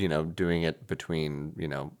doing it between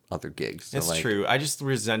other gigs. So it's true. I just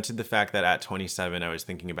resented the fact that at 27 I was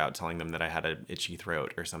thinking about telling them that I had an itchy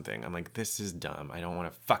throat or something. I'm like, this is dumb. I don't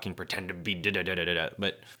want to fucking pretend to be da-da-da-da-da.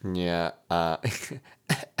 But yeah. I'm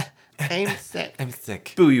sick. I'm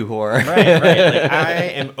sick. Boo, you whore. Right. Like I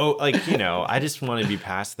am. I just want to be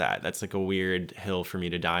past that. That's like a weird hill for me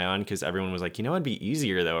to die on because everyone was like, it'd be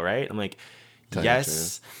easier though, right? I'm like,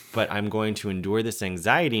 yes, but I'm going to endure this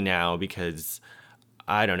anxiety now because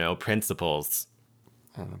I don't know principles.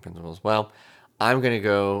 Well, I'm going to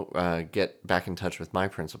go get back in touch with my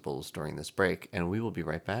principals during this break, and we will be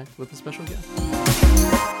right back with a special guest.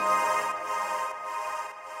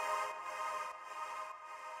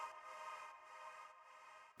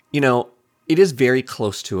 It is very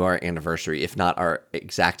close to our anniversary, if not our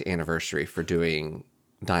exact anniversary for doing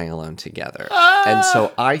Dying Alone together. And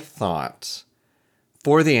so I thought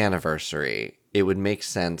for the anniversary, it would make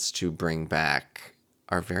sense to bring back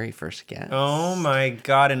our very first guest. Oh my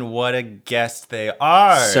God, and what a guest they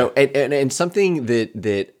are. So, and something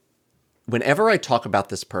that whenever I talk about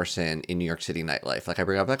this person in New York City nightlife, like I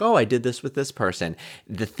bring up like, oh, I did this with this person.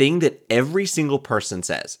 The thing that every single person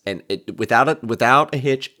says, and without a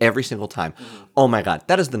hitch, every single time, oh my God,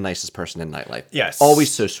 that is the nicest person in nightlife. Yes. Always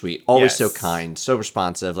so sweet, always so kind, so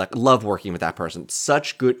responsive. Like, love working with that person.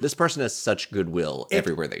 This person has such goodwill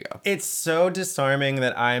everywhere they go. It's so disarming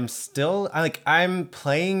that I'm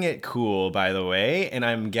playing it cool, by the way, and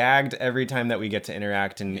I'm gagged every time that we get to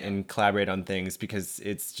interact and collaborate on things because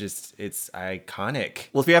it's iconic.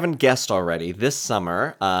 Well, if you haven't guessed already, this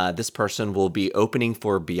summer, this person will be opening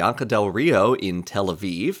for Bianca Del Rio in Tel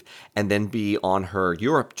Aviv, and then be on her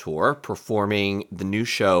Europe tour, performing the new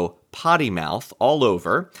show Potty Mouth all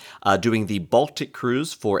over, doing the Baltic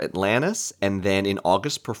cruise for Atlantis, and then in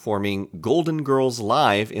August performing Golden Girls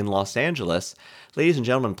Live in Los Angeles. Ladies and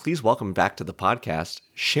gentlemen, please welcome back to the podcast,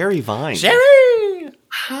 Sherry Vine. Sherry!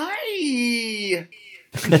 Hi!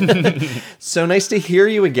 So nice to hear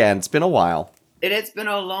you again. It's been a while. It has been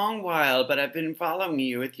a long while, but I've been following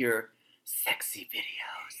you with your sexy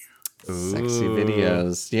videos. Ooh. Sexy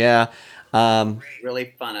videos, yeah.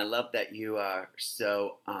 Really fun. I love that you are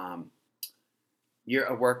so. You're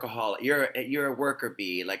a workaholic. You're a worker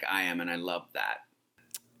bee like I am, and I love that.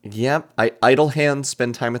 Yep. Idle hands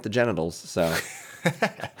spend time with the genitals. So.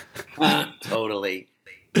 Totally.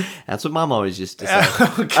 That's what Mom always used to say.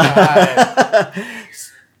 Oh God.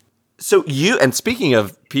 So and speaking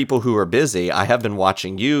of people who are busy, I have been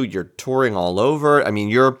watching you. You're touring all over. I mean,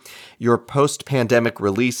 your post-pandemic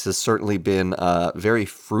release has certainly been very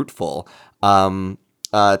fruitful.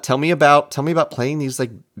 Tell me about playing these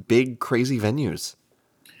like big, crazy venues.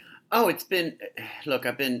 Oh,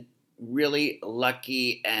 I've been really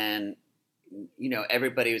lucky, and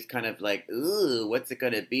everybody was kind of like, ooh, what's it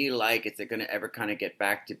going to be like? Is it going to ever kind of get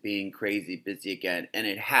back to being crazy busy again? And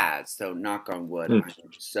it has. So knock on wood. I'm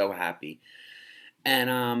so happy.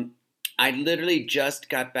 And I literally just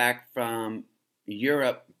got back from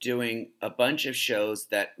Europe doing a bunch of shows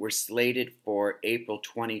that were slated for April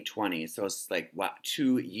 2020. So it's like,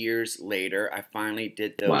 2 years later, I finally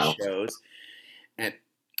did those shows. And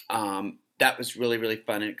that was really, really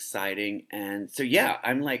fun and exciting. And so, yeah,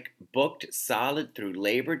 I'm like booked solid through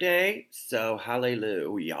Labor Day. So,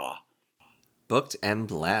 hallelujah. Booked and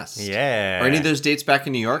blessed. Yeah. Are any of those dates back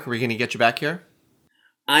in New York? Are we going to get you back here?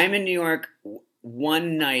 I'm in New York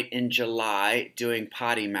one night in July doing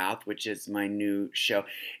Potty Mouth, which is my new show.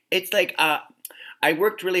 It's like I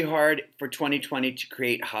worked really hard for 2020 to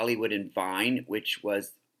create Hollywood and Vine, which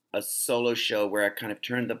was a solo show where I kind of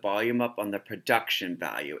turned the volume up on the production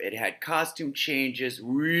value. It had costume changes,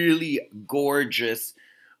 really gorgeous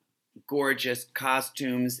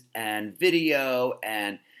costumes and video,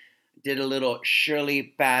 and did a little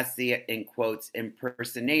Shirley Bassey, in quotes,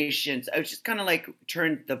 impersonations. I was just kind of like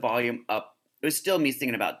turned the volume up. It was still me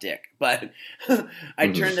singing about dick, but I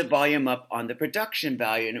turned the volume up on the production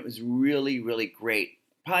value, and it was really, really great.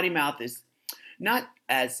 Potty Mouth is not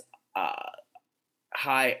as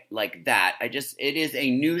high like that. It is a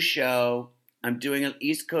new show. I'm doing an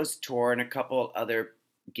East Coast tour and a couple other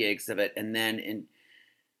gigs of it. And then in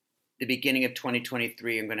the beginning of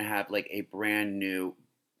 2023, I'm going to have like a brand new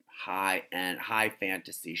high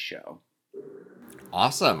fantasy show.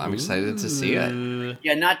 Awesome. I'm excited to see it.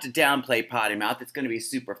 Yeah, not to downplay Potty Mouth. It's going to be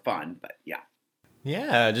super fun, but yeah.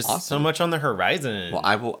 Yeah, just awesome. So much on the horizon.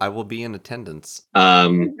 Well, I will be in attendance. I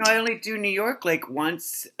only do New York like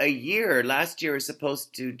once a year. Last year I was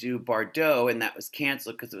supposed to do Bordeaux, and that was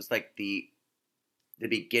canceled because it was like the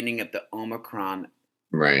beginning of the Omicron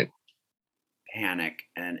panic,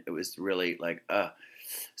 and it was really like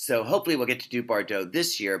So hopefully we'll get to do Bordeaux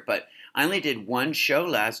this year. But I only did one show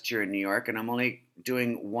last year in New York, and I'm only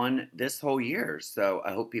doing one this whole year. So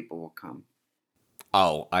I hope people will come.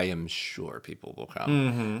 Oh, I am sure people will come.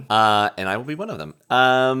 Mm-hmm. And I will be one of them.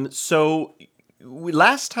 So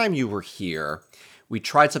last time you were here, we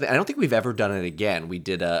tried something. I don't think we've ever done it again. We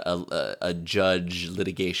did a judge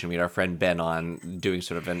litigation. We had our friend Ben on doing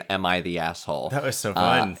sort of an "Am I the asshole?" That was so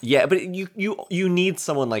fun. Yeah, but you need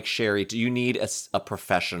someone like Sherry. You need a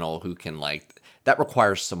professional who can that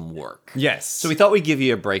requires some work. Yes. So we thought we'd give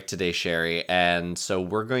you a break today, Sherry. And so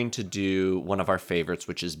we're going to do one of our favorites,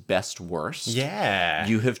 which is Best Worst. Yeah.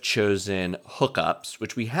 You have chosen Hookups,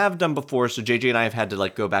 which we have done before. So JJ and I have had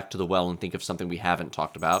to go back to the well and think of something we haven't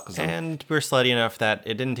talked about. And we're slutty enough that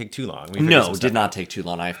it didn't take too long. No, it did not take too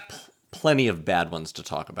long. I have plenty of bad ones to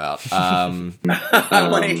talk about. I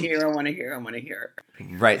want to hear.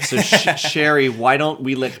 Right. So Sherry, why don't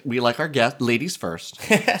we like our guest ladies first?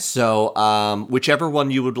 So whichever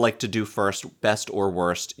one you would like to do first, best or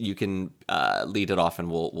worst, you can lead it off,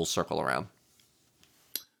 and we'll circle around.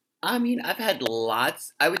 I mean, I've had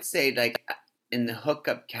lots. I would say like in the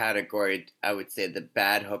hookup category, I would say the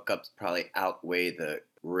bad hookups probably outweigh the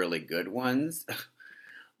really good ones.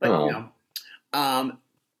 But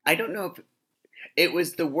I don't know if it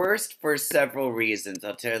was the worst for several reasons.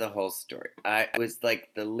 I'll tell you the whole story. It was like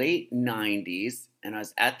the late 90s, and I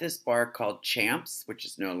was at this bar called Champs, which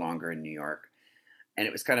is no longer in New York. And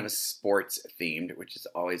it was kind of a sports themed, which is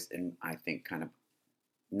always, I think, kind of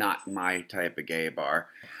not my type of gay bar.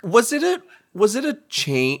 Was it a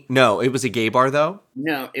chain? No, it was a gay bar, though?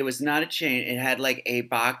 No, it was not a chain. It had like a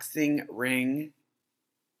boxing ring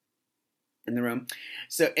in the room.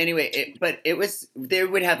 So anyway, they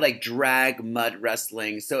would have like drag mud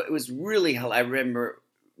wrestling. So it was really, I remember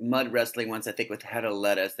mud wrestling once, I think with Head of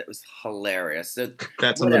Lettuce. That was hilarious. So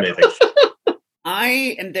that's amazing.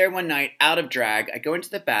 I am there one night out of drag. I go into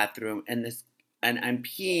the bathroom and I'm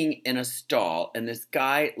peeing in a stall, and this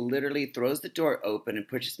guy literally throws the door open and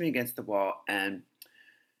pushes me against the wall and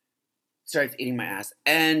starts eating my ass.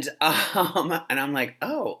 And I'm like,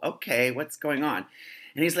 oh, okay, what's going on?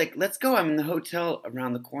 And he's like, let's go. I'm in the hotel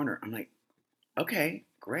around the corner. I'm like, okay,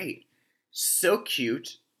 great. So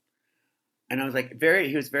cute. And I was like,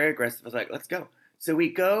 he was very aggressive. I was like, let's go. So we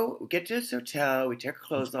get to this hotel. We take our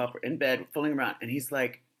clothes off. We're in bed. We're fooling around. And he's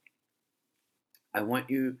like, I want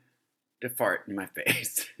you to fart in my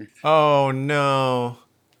face. Oh, no.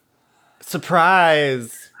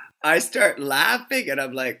 Surprise. I start laughing and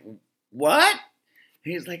I'm like, what?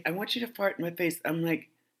 And he's like, I want you to fart in my face. I'm like,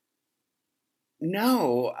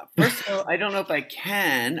 no, first of all, I don't know if I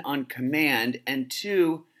can on command. And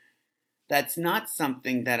two, that's not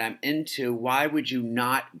something that I'm into. Why would you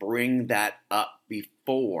not bring that up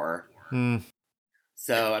before?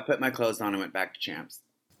 So I put my clothes on and went back to Champs.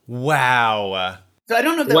 Wow. So I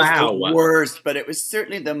don't know if that was the worst, but it was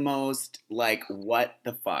certainly the most like, what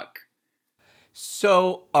the fuck?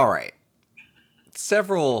 So, all right.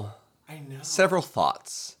 Several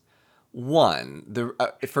thoughts. One,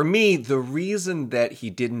 for me, the reason that he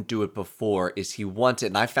didn't do it before is he wanted,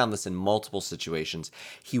 and I found this in multiple situations,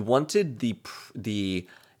 he wanted the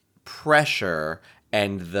pressure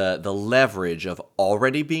and the leverage of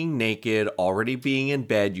already being naked, already being in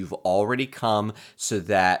bed, you've already come to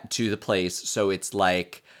the place, so it's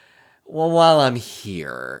like, well, while I'm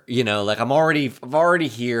here, like I'm already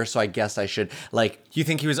here, so I guess I should, like... You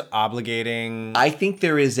think he was obligating? I think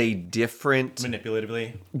there is a different...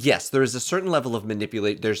 Manipulatively? Yes, there is a certain level of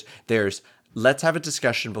manipulate. There's let's have a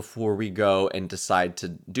discussion before we go and decide to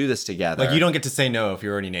do this together. Like, you don't get to say no if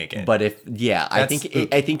you're already naked. But I think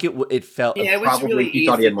it felt... Yeah, it was probably really he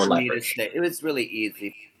thought he had more easy for me to leverage. say. It was really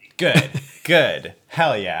easy. Good.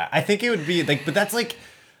 Hell yeah. I think it would be, like, but that's like...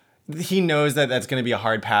 He knows that that's going to be a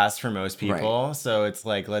hard pass for most people. Right. So it's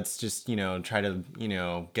like, let's just, try to,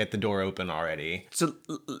 get the door open already. So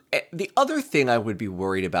the other thing I would be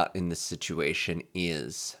worried about in this situation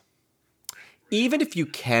is, even if you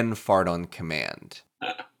can fart on command,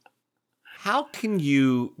 how can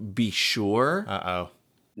you be sure? Uh-oh.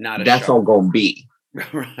 Not a That's all gonna be.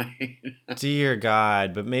 Right. Dear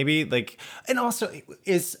God, but maybe like, and also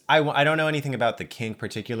I don't know anything about the kink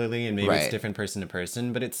particularly, and maybe it's different person to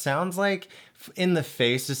person, but it sounds like in the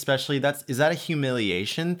face especially, is that a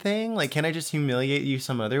humiliation thing? Like, can I just humiliate you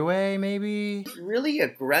some other way maybe? It's really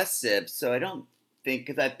aggressive, so I don't think,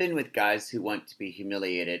 because I've been with guys who want to be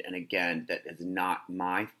humiliated, and again, that is not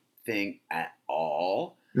my thing at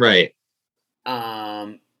all. Right.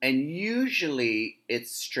 And usually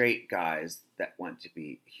it's straight guys that want to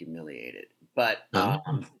be humiliated. But no,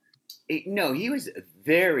 he was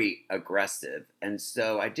very aggressive. And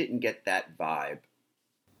so I didn't get that vibe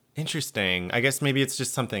Interesting. I guess maybe it's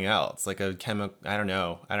just something else, like a chemical. I don't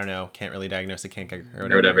know. Can't really diagnose a kink or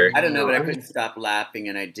whatever. I don't know, but I couldn't stop laughing,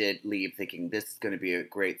 and I did leave thinking this is going to be a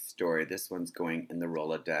great story. This one's going in the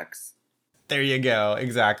Rolodex. There you go.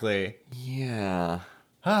 Exactly. Yeah.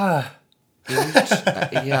 Ah.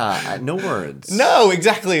 Yeah. No words. No,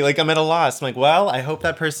 exactly. Like I'm at a loss. I'm like, well, I hope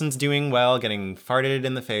that person's doing well, getting farted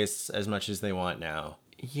in the face as much as they want now.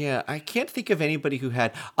 Yeah, I can't think of anybody who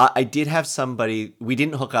had. I did have somebody. We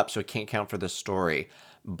didn't hook up, so it can't count for this story.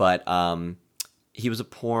 But he was a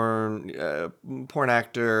porn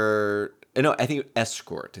actor. No, I think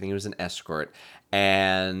escort. I think he was an escort,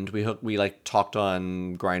 and we like talked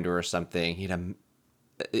on Grindr or something.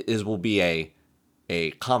 Will be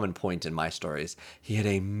a common point in my stories. He had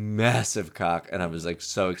a massive cock, and I was like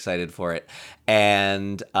so excited for it.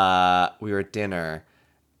 And we were at dinner.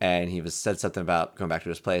 And he said something about going back to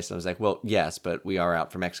his place. And I was like, well, yes, but we are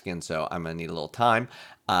out for Mexican, so I'm going to need a little time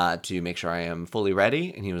to make sure I am fully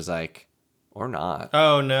ready. And he was like, or not.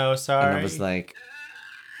 Oh, no, sorry. And I was like,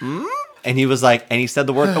 And he was like, and he said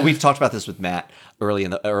the word, we've talked about this with Matt early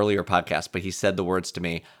in the earlier podcast, but he said the words to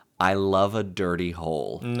me, I love a dirty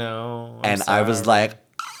hole. No. And sorry. I was like,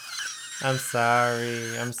 I'm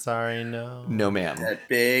sorry, no. No, ma'am. That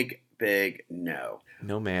big no.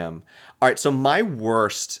 No, ma'am. All right, so my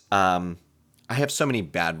worst, I have so many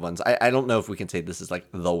bad ones. I don't know if we can say this is like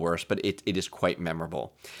the worst, but it is quite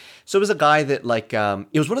memorable. So it was a guy that like,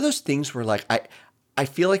 it was one of those things where like, I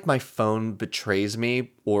feel like my phone betrays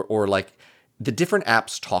me or like the different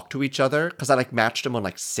apps talk to each other because I like matched him on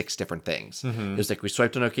like 6 different things. Mm-hmm. It was like we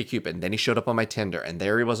swiped on OkCupid, and then he showed up on my Tinder, and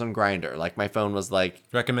there he was on Grindr. Like my phone was like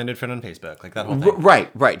recommended friend on Facebook, like that whole thing.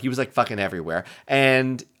 Right. He was like fucking everywhere,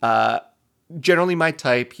 and generally my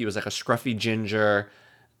type. He was like a scruffy ginger.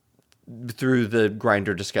 Through the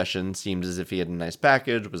Grindr discussion, seemed as if he had a nice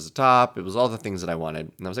package, was a top. It was all the things that I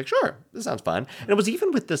wanted, and I was like, sure, this sounds fun. And it was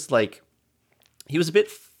even with this like, he was a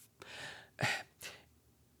bit.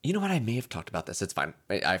 You know what? I may have talked about this. It's fine.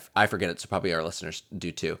 I forget it, so probably our listeners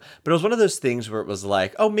do too. But it was one of those things where it was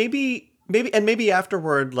like, oh, maybe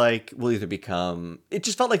afterward, like we'll either become. It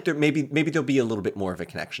just felt like maybe there'll be a little bit more of a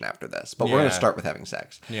connection after this. But we're going to start with having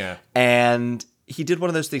sex. Yeah. And he did one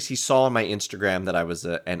of those things. He saw on my Instagram that I was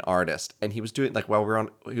an artist, and he was doing like while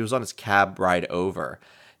he was on his cab ride over.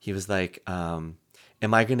 He was like, am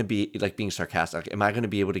I going to be like being sarcastic? Am I going to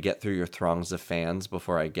be able to get through your throngs of fans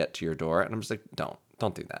before I get to your door? And I'm just like, don't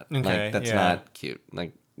do that. Okay, like that's not cute.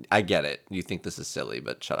 Like I get it. You think this is silly,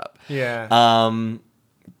 but shut up. Yeah. And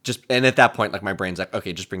at that point, like my brain's like,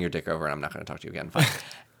 okay, just bring your dick over, and I'm not going to talk to you again. Fine.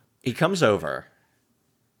 He comes over,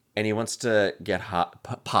 and he wants to get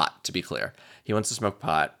pot. To be clear, he wants to smoke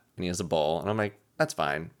pot, and he has a bowl, and I'm like, that's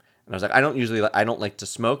fine. And I was like, I don't like to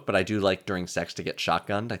smoke, but I do like during sex to get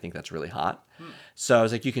shotgunned. I think that's really hot. So I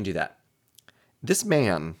was like, you can do that. This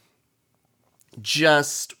man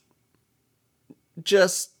just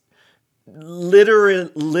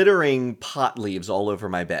littering pot leaves all over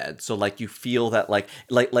my bed. So like you feel that like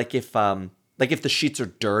if the sheets are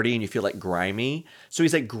dirty and you feel like grimy. So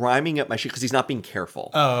he's like griming up my sheet because he's not being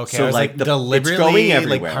careful. Oh, okay. So like deliberately it's going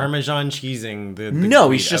everywhere. Like Parmesan cheesing the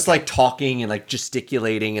no, he's just like talking and like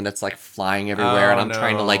gesticulating, and it's like flying everywhere. And I'm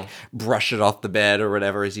trying to like brush it off the bed or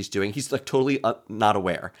whatever as he's doing. He's like totally not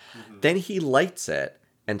aware. Mm-hmm. Then he lights it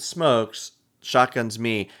and smokes, shotguns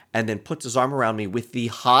me, and then puts his arm around me with the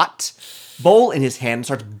hot bowl in his hand and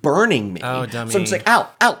starts burning me. Oh, dummy. So I'm just like,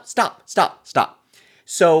 ow, stop.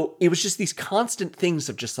 So it was just these constant things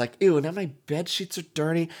of just like, ew, now my bed sheets are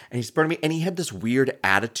dirty, and he's burning me. And he had this weird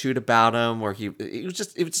attitude about him where it was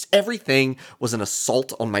just everything was an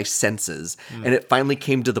assault on my senses. And it finally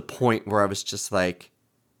came to the point where I was just like,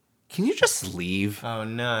 can you just leave? Oh,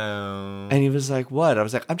 no. And he was like, what? I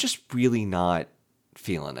was like, I'm just really not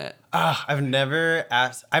feeling it. I've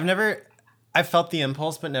felt the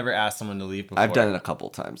impulse, but never asked someone to leave before. I've done it a couple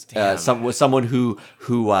times. With someone who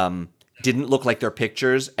didn't look like their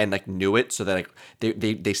pictures and like knew it, so that like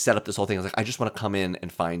they set up this whole thing. I was like, I just want to come in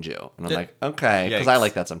and find you, and I'm like, okay, because I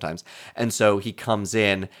like that sometimes. And so he comes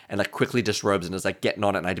in and like quickly disrobes and is like getting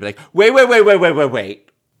on it, and I'd be like,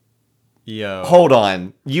 wait. Yo, hold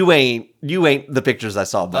on, you ain't the pictures I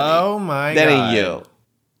saw, buddy. Oh my god,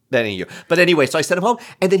 that ain't you. But anyway, so I sent him home,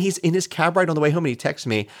 and then he's in his cab ride on the way home, and he texts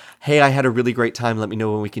me, hey, I had a really great time. Let me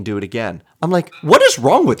know when we can do it again. I'm like, what is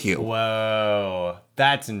wrong with you? Whoa,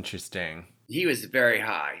 that's interesting. He was very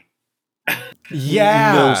high.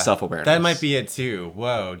 Yeah. No self-awareness. That might be it too.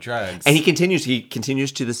 Whoa, drugs. And he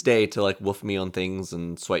continues to this day to like woof me on things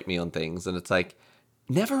and swipe me on things, and it's like,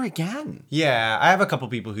 never again. Yeah, I have a couple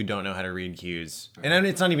people who don't know how to read cues. And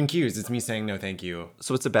it's not even cues, it's me saying no thank you.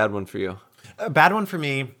 So what's a bad one for you? A bad one for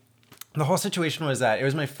me the whole situation was that it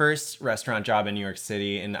was my first restaurant job in New York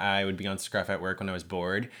City, and I would be on Scruff at work when I was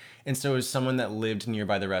bored. And so it was someone that lived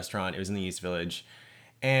nearby the restaurant. It was in the East Village.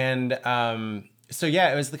 And so,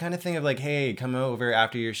 yeah, it was the kind of thing of like, hey, come over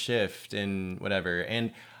after your shift and whatever.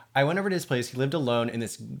 And I went over to his place. He lived alone in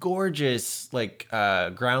this gorgeous, like,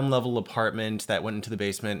 ground level apartment that went into the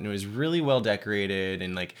basement. And it was really well decorated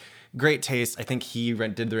and, like, great taste. I think he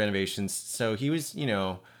did the renovations. So he was,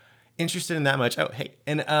 interested in that much. Oh, hey.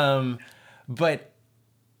 And but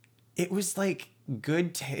it was like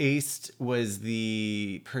good taste was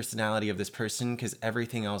the personality of this person because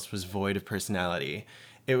everything else was void of personality.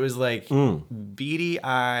 It was like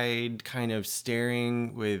beady-eyed, kind of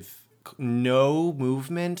staring with no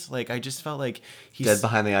movement. Like I just felt like he's dead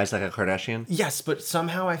behind the eyes like a Kardashian. Yes, but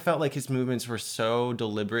somehow I felt like his movements were so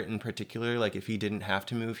deliberate and particular. Like if he didn't have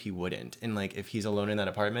to move, he wouldn't. And like if he's alone in that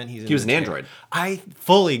apartment, he was an android. I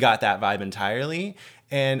fully got that vibe entirely.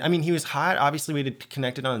 And I mean, he was hot. Obviously, we had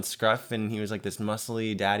connected on Scruff, and he was like this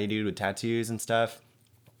muscly daddy dude with tattoos and stuff.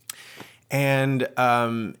 And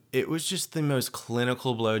it was just the most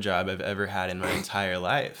clinical blowjob I've ever had in my entire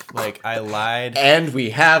life. Like, I lied. And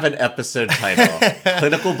we have an episode title.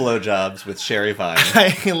 Clinical Blowjobs with Sherry Vine.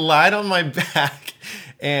 I lied on my back.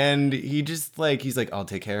 And he just, like, he's like, I'll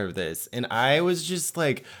take care of this. And I was just,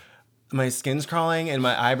 like, my skin's crawling and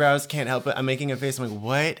my eyebrows can't help it. I'm making a face. I'm like,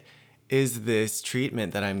 what is this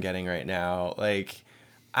treatment that I'm getting right now? Like...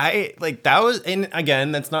 that was, and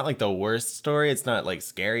again, that's not like the worst story. It's not like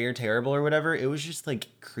scary or terrible or whatever. It was just like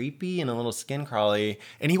creepy and a little skin crawly.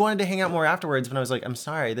 And he wanted to hang out more afterwards, but I was like, I'm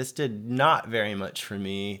sorry, this did not very much for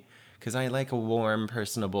me because I like a warm,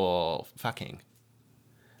 personable fucking.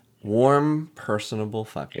 Warm, personable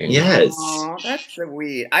fucking. Yes. Aww, that's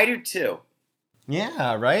sweet. I do too.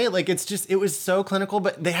 Yeah, right? Like, it was so clinical,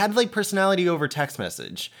 but they had, like, personality over text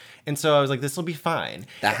message. And so I was like, this will be fine.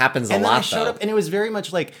 That happens a lot, And then I showed up, and it was very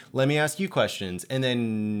much like, let me ask you questions, and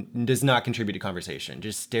then does not contribute to conversation.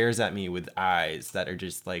 Just stares at me with eyes that are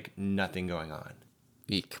just, like, nothing going on.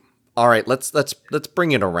 Eek. All right, let's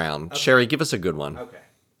bring it around. Okay. Sherry, give us a good one. Okay.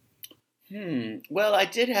 Well, I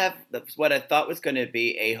did have what I thought was going to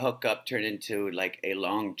be a hookup turn into like a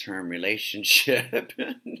long-term relationship.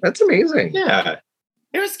 That's amazing. Yeah.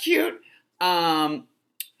 It was cute. I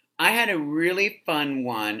had a really fun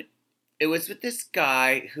one. It was with this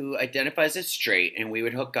guy who identifies as straight, and we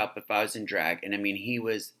would hook up if I was in drag. And I mean, he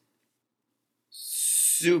was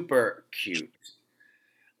super cute,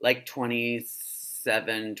 like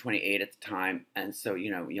 27, 28 at the time. And so,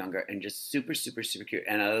 younger and just super, super, super cute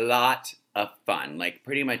and a lot of fun. Like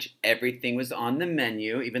pretty much everything was on the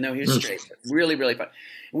menu, even though he was straight. Really, really fun.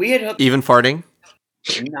 We had hooked even farting?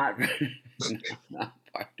 Not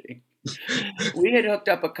farting. We had hooked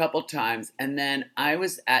up a couple times, and then I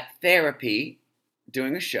was at therapy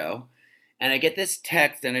doing a show, and I get this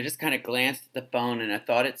text, and I just kind of glanced at the phone, and I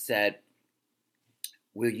thought it said,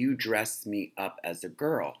 "Will you dress me up as a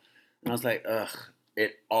girl?" And I was like, ugh,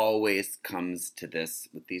 it always comes to this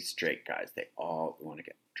with these straight guys. They all want to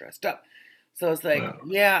get dressed up. So I was like,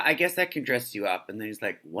 yeah, I guess I can dress you up. And then he's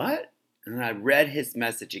like, what? And I read his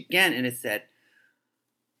message again, and it said,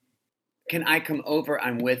 can I come over?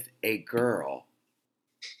 I'm with a girl.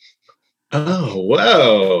 Oh,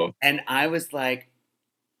 whoa. And I was like,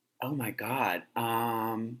 oh my God.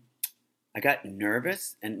 I got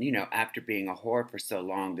nervous. And, after being a whore for so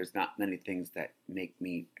long, there's not many things that make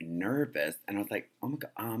me nervous. And I was like, oh my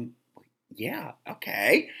God, yeah,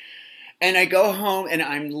 okay. And I go home and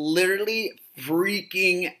I'm literally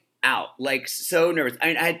freaking out, like so nervous. I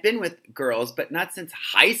mean, I had been with girls, but not since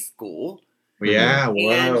high school. Yeah,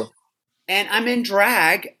 wow. And I'm in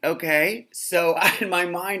drag, okay? So in my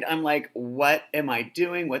mind, I'm like, what am I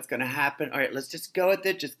doing? What's going to happen? All right, let's just go with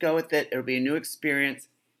it. Just go with it. It'll be a new experience.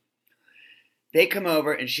 They come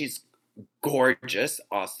over and she's gorgeous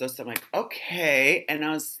also. So I'm like, okay. And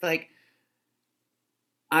I was kind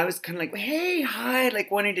of like, hey, hi,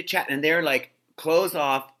 like wanting to chat. And they're like, clothes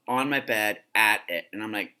off on my bed at it. And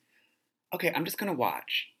I'm like, okay, I'm just going to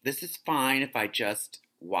watch. This is fine if I just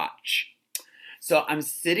watch. So I'm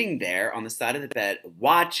sitting there on the side of the bed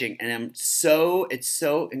watching, and it's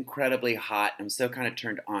so incredibly hot. I'm so kind of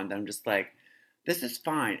turned on that I'm just like, this is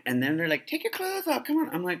fine. And then they're like, take your clothes off. Come on.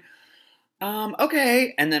 I'm like,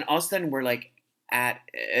 okay. And then all of a sudden we're like at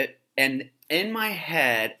it. And in my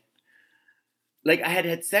head, like I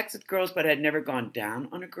had sex with girls, but I had never gone down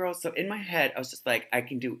on a girl. So in my head, I was just like, I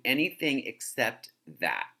can do anything except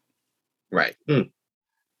that. Right.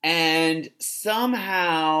 And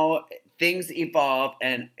somehow things evolve,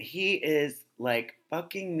 and he is like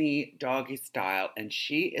fucking me doggy style, and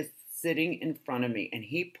she is sitting in front of me, and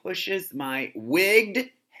he pushes my wigged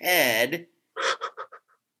head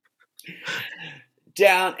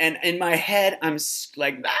down, and in my head I'm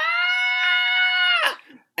like, ah!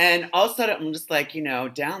 And all of a sudden I'm just like,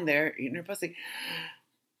 down there eating her pussy.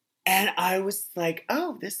 And I was like,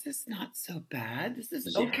 oh, this is not so bad. This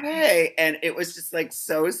is okay. And it was just like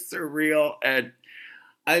so surreal. And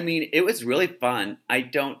I mean, it was really fun. I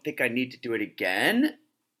don't think I need to do it again,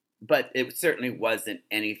 but it certainly wasn't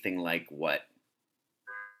anything like what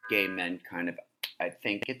gay men kind of, I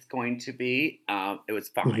think it's going to be. It was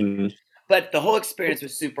fine. Mm-hmm. But the whole experience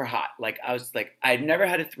was super hot. Like, I was like, I've never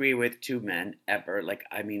had a three with two men ever. Like,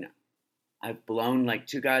 I mean, I've blown like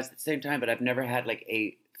two guys at the same time, but I've never had like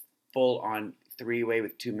a full-on three-way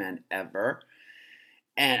with two men ever.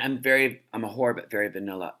 And I'm a whore, but very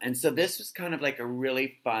vanilla. And so this was kind of like a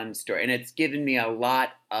really fun story. And it's given me a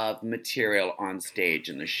lot of material on stage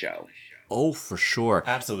in the show. Oh, for sure.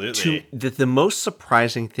 Absolutely. The most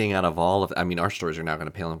surprising thing out of all of, I mean, our stories are now going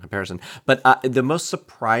to pale in comparison, but the most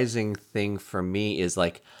surprising thing for me is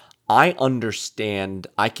like, I understand,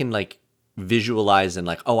 I can like visualize and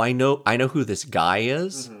like, oh, I know who this guy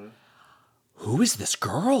is. Mm-hmm. Who is this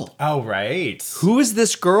girl? Oh, right. Who is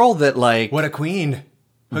this girl that like... What a queen.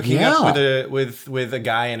 Hooking up with a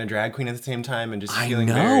guy and a drag queen at the same time and just feeling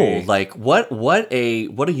very... like what a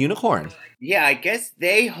unicorn. Yeah, I guess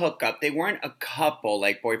they hook up. They weren't a couple,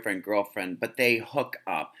 like boyfriend, girlfriend, but they hook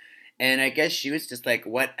up. And I guess she was just like,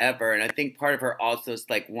 whatever. And I think part of her also is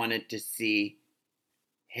like wanted to see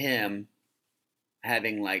him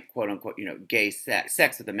having like, quote unquote, gay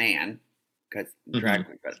sex with a man. Because drag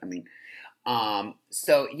queen, I mean...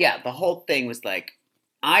 So yeah, the whole thing was like,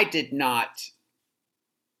 I did not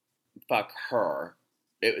fuck her.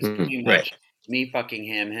 It was pretty much me fucking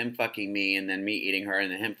him fucking me, and then me eating her,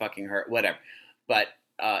 and then him fucking her, whatever. But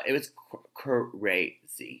it was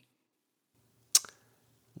crazy.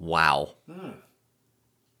 Wow.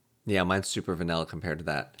 Yeah, mine's super vanilla compared to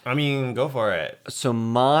that. I mean, go for it. So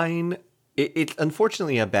mine, it's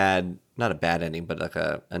unfortunately not a bad ending, but like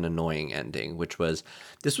an annoying ending, which was,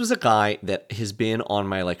 this was a guy that has been on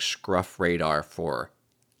my like scruff radar for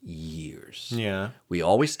years. Yeah. We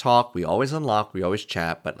always talk, we always unlock, we always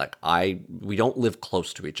chat, but like we don't live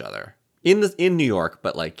close to each other in New York,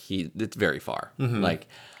 but like it's very far. Mm-hmm. Like,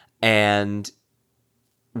 and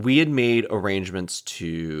we had made arrangements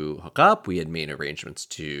to hook up. We had made arrangements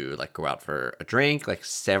to like go out for a drink like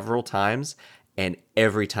several times, and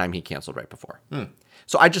every time he canceled right before.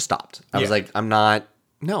 So I just stopped. I was like, I'm not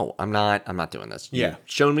doing this. You've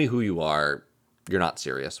shown me who you are. You're not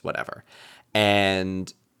serious, whatever.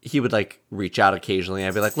 And he would like reach out occasionally.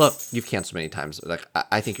 I'd be like, look, you've canceled many times. Like,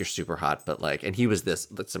 I think you're super hot, but like, and he was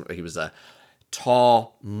he was a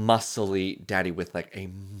tall, muscly daddy with like a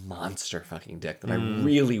monster fucking dick that I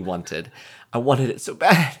really wanted. I wanted it so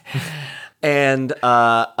bad. And,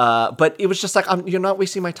 but it was just like, you're not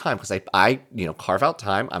wasting my time, because I carve out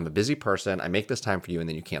time. I'm a busy person. I make this time for you, and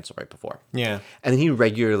then you cancel right before. Yeah. And then he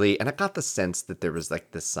regularly, and I got the sense that there was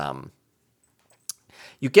like this,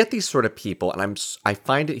 you get these sort of people, and I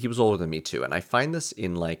find it, he was older than me too. And I find this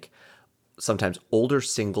in like sometimes older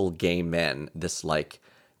single gay men, this like,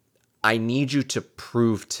 I need you to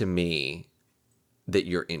prove to me that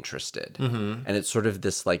you're interested. Mm-hmm. And it's sort of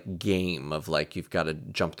this like game of like, you've got to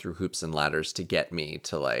jump through hoops and ladders to get me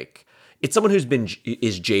to like, it's someone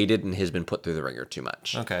is jaded and has been put through the ringer too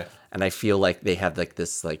much. Okay. And I feel like they have like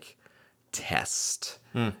this like test,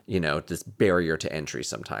 this barrier to entry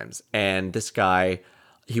sometimes. And this guy,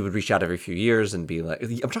 he would reach out every few years and be like,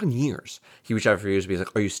 I'm talking years. He reached out every few years and be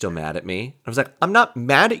like, are you still mad at me? I was like, I'm not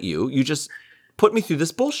mad at you. You just put me through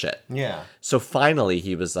this bullshit. Yeah. So finally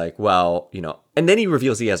he was like, well, and then he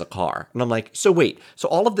reveals he has a car. And I'm like, so wait, so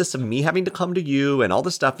all of this of me having to come to you and all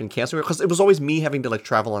this stuff and cancel, because it was always me having to like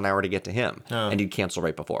travel an hour to get to him. Oh. And he'd cancel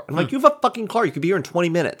right before. I'm like, you have a fucking car. You could be here in 20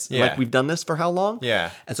 minutes. Yeah. Like, we've done this for how long?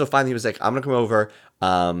 Yeah. And so finally he was like, I'm going to come over.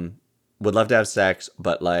 Would love to have sex,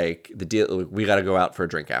 but like the deal, we got to go out for a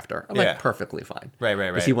drink after. I'm like, perfectly fine. Right.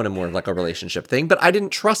 Because he wanted more of like a relationship thing, but I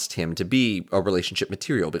didn't trust him to be a relationship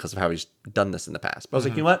material because of how he's done this in the past. But I was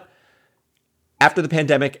like, you know what? After the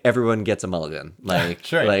pandemic, everyone gets a mulligan. Like,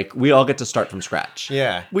 sure. Like we all get to start from scratch.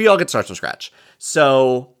 Yeah. We all get to start from scratch.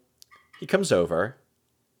 So he comes over.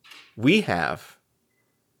 We have,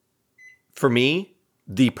 for me,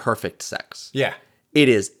 the perfect sex. Yeah. It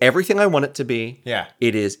is everything I want it to be. Yeah.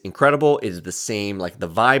 It is incredible. It is the same, like the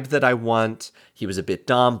vibe that I want. He was a bit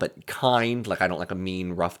dumb, but kind. Like, I don't like a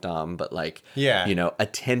mean, rough dumb, but like,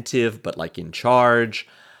 attentive, but like in charge.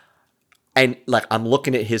 And like, I'm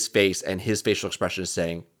looking at his face, and his facial expression is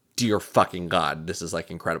saying, dear fucking God, this is like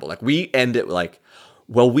incredible. Like, we end it like,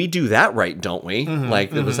 well, we do that right, don't we?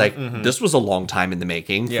 It was like, this was a long time in the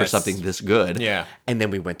making for something this good. Yeah. And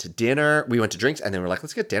then we went to dinner, we went to drinks, and then we're like,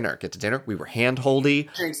 let's get to dinner. We were hand-holdy.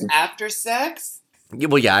 Drinks after sex?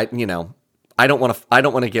 Well, yeah, I don't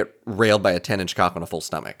want to get railed by a 10-inch cock on a full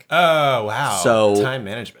stomach. Oh, wow. So time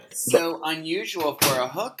management. So unusual for a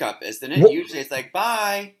hookup, isn't it? Usually it's like,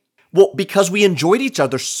 bye. Well, because we enjoyed each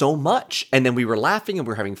other so much, and then we were laughing and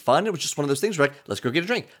we were having fun. It was just one of those things. We're like, let's go get a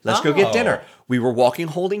drink. Let's go get dinner. We were walking,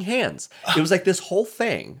 holding hands. It was like this whole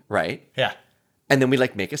thing, right? Yeah. And then we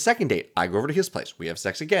like make a second date. I go over to his place. We have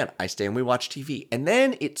sex again. I stay and we watch TV. And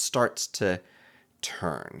then it starts to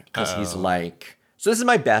turn because he's like, so this is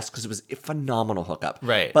my best because it was a phenomenal hookup.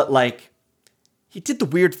 Right. But like, he did the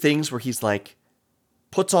weird things where he's like,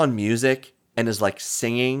 puts on music and is like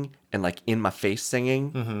singing and like in my face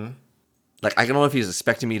singing. Mm-hmm. Like, I don't know if he's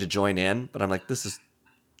expecting me to join in, but I'm like, this is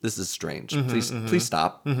strange. Please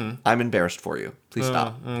stop. I'm embarrassed for you. Please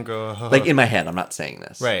stop. Like in my head, I'm not saying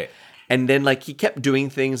this. Right. And then like he kept doing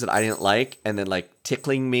things that I didn't like, and then like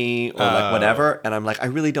tickling me or like whatever. And I'm like, I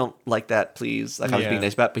really don't like that. Please, like I was being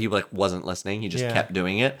nice about it, but he like wasn't listening. He just kept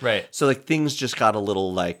doing it. Right. So like things just got a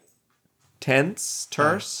little like tense,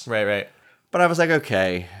 terse. Right. But I was like,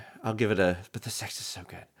 okay, I'll give it but the sex is so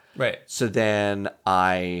good. Right. So then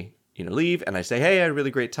I, leave and I say, hey, I had a really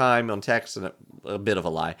great time on text, and a bit of a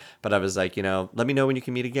lie. But I was like, let me know when you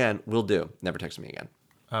can meet again. Will do. Never text me again.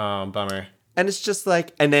 Oh, bummer. And it's just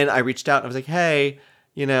like, and then I reached out and I was like, hey,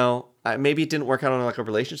 maybe it didn't work out on like a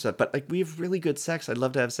relationship, but like we have really good sex. I'd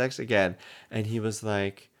love to have sex again. And he was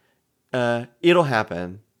like, it'll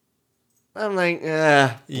happen. I'm like,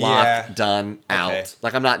 block, done, out.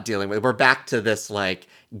 Like I'm not dealing with it. We're back to this like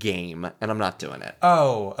game and I'm not doing it.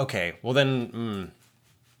 Oh, okay. Well then,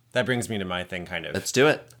 that brings me to my thing kind of. Let's do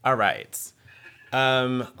it. All right.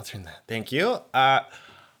 I'll turn that. Thank you.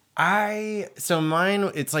 So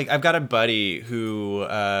mine, it's like, I've got a buddy who,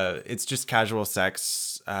 it's just casual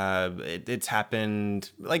sex. It's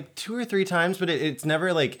happened like 2 or 3 times, but it's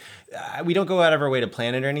never like, we don't go out of our way to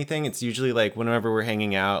plan it or anything. It's usually like whenever we're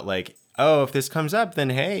hanging out, like, oh, if this comes up, then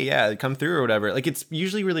hey, yeah, come through or whatever. Like it's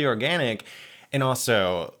usually really organic. And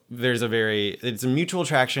also it's a mutual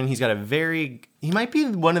attraction. He's got he might be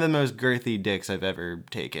one of the most girthy dicks I've ever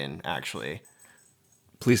taken, actually.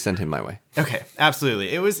 Please send him my way. Okay, absolutely.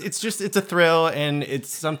 It's a thrill, and it's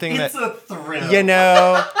something It's a thrill.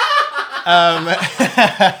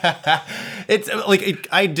 It's like,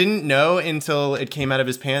 I didn't know until it came out of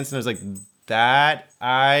his pants, and I was like, that,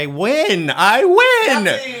 I win.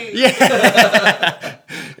 Yeah.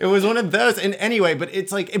 It was one of those. And anyway, but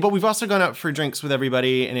it's like, but we've also gone out for drinks with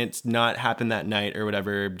everybody, and it's not happened that night or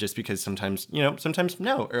whatever, just because sometimes no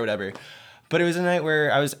or whatever. But it was a night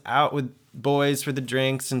where I was out with boys for the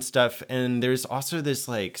drinks and stuff, and there's also this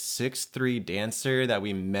like 6'3" dancer that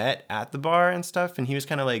we met at the bar and stuff, and he was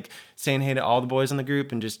kind of like saying hey to all the boys in the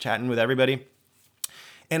group and just chatting with everybody.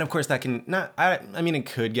 And of course that can it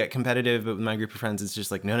could get competitive, but with my group of friends it's just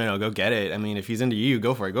like no, go get it. I mean, if he's into you,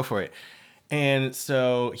 go for it. And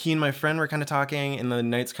so he and my friend were kind of talking, and the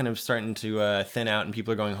night's kind of starting to thin out, and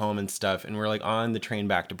people are going home and stuff, and we're like on the train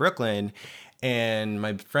back to Brooklyn, and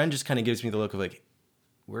my friend just kind of gives me the look of like,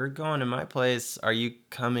 we're going to my place, are you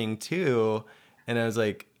coming too? And I was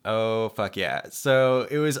like, oh, fuck yeah. So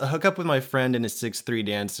it was a hookup with my friend and a 6'3"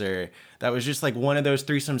 dancer that was just like one of those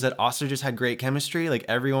threesomes that also just had great chemistry. Like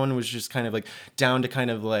everyone was just kind of like down to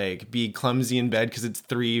kind of like be clumsy in bed, because it's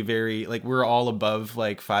 3 very, like we're all above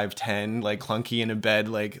like 5'10", like clunky in a bed,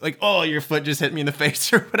 like oh, your foot just hit me in the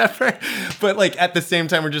face or whatever. But like at the same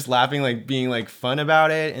time we're just laughing, like being like fun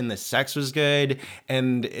about it, and the sex was good,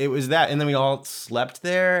 and it was that. And then we all slept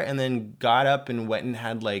there and then got up and went and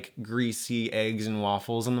had like greasy eggs and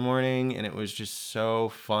waffles in the morning, and it was just so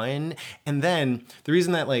fun. And then the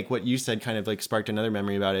reason that like what you said kind of like sparked another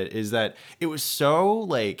memory about it is that it was so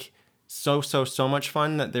like so much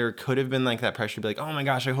fun that there could have been like that pressure to be like, oh my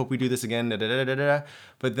gosh, I hope we do this again,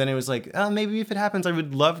 but then it was like, oh, maybe if it happens I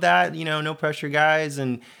would love that, no pressure, guys.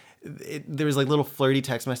 And there was like little flirty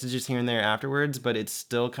text messages here and there afterwards, but it's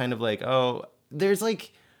still kind of like, oh, there's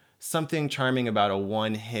like something charming about a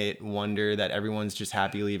one-hit wonder that everyone's just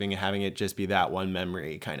happy leaving and having it just be that one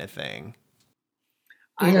memory kind of thing.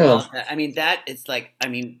 I love that. I mean, that is like,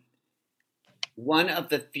 one of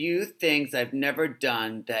the few things I've never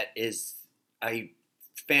done that is I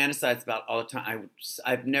fantasize about all the time.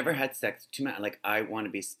 I've never had sex too much. Like, I want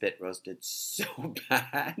to be spit roasted so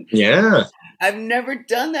bad. Yeah. I've never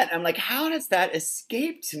done that. I'm like, how does that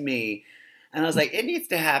escape to me? And I was like, it needs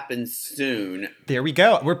to happen soon. There we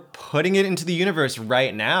go. We're putting it into the universe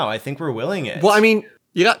right now. I think we're willing it. Well, I mean,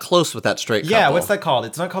 You got close with that straight couple. Yeah, what's that called?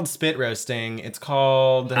 It's not called spit roasting. It's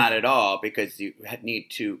called... Not at all, because you need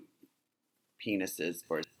 2 penises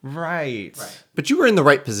for... Right. But you were in the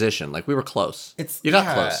right position. Like, we were close. You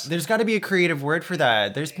got close. There's got to be a creative word for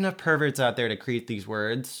that. There's enough perverts out there to create these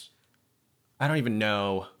words. I don't even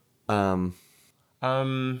know. I've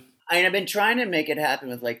been trying to make it happen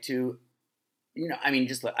with like 2...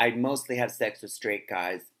 I mostly have sex with straight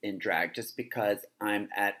guys in drag just because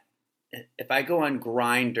if I go on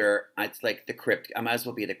Grindr, it's like the crypt. I might as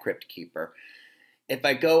well be the crypt keeper. If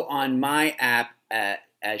I go on my app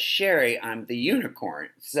as Sherry, I'm the unicorn.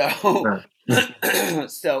 So,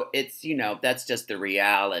 so it's, that's just the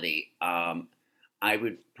reality. I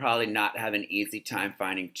would probably not have an easy time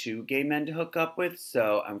finding 2 gay men to hook up with.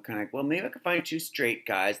 So I'm kind of like, well, maybe I could find 2 straight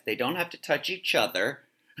guys. They don't have to touch each other.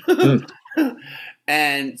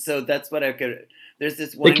 And so that's what I could... There's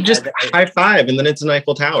this one. They can just high five, and then it's an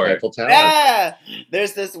Eiffel Tower. Yeah.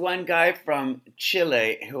 There's this one guy from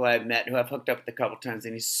Chile who I've met, who I've hooked up with a couple times,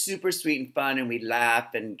 and he's super sweet and fun, and we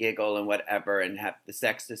laugh and giggle and whatever, and have the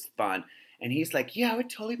sex is fun. And he's like, "Yeah, I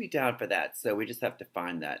would totally be down for that." So we just have to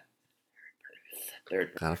find that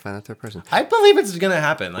third. Gotta find that third person. I believe it's gonna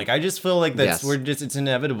happen. Like, I just feel like it's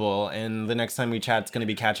inevitable, and the next time we chat, it's gonna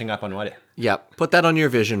be catching up on what. Yep, put that on your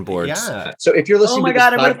vision boards. Yeah. So if you're listening to this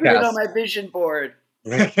podcast, I'm gonna put it on my vision board.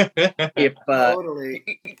 Totally.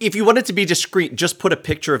 If you want it to be discreet, just put a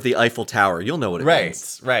picture of the Eiffel Tower. You'll know what it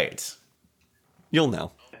means. Right. You'll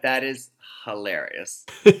know. That is hilarious.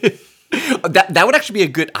 That would actually be a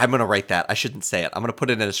good... I'm going to write that. I shouldn't say it. I'm going to put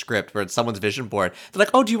it in a script where it's someone's vision board. They're like,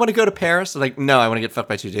 oh, do you want to go to Paris? They're like, no, I want to get fucked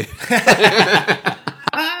by 2 dudes.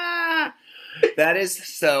 That is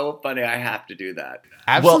so funny. I have to do that.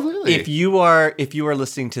 Absolutely. Well, if you are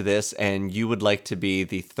listening to this and you would like to be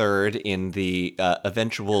the third in the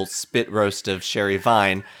eventual spit roast of Sherry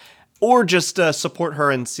Vine, or just support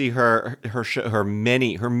her and see her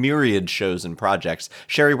myriad shows and projects,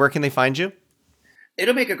 Sherry, where can they find you?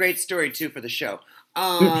 It'll make a great story too for the show.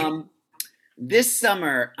 This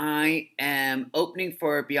summer, I am opening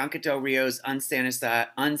for Bianca Del Rio's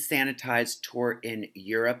unsanitized tour in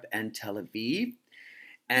Europe and Tel Aviv.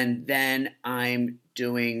 And then I'm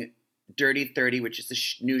doing Dirty 30, which is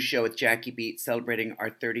a new show with Jackie Beat, celebrating our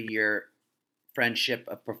 30-year friendship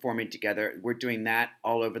of performing together. We're doing that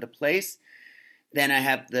all over the place. Then I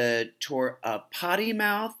have the tour of Potty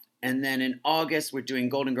Mouth. And then in August, we're doing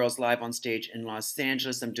Golden Girls Live on stage in Los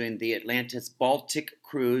Angeles. I'm doing the Atlantis Baltic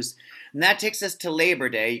Cruise. And that takes us to Labor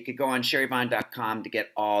Day. You could go on sherryvine.com to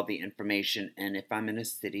get all the information, and if I'm in a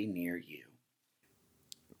city near you.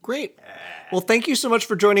 Great. Well, thank you so much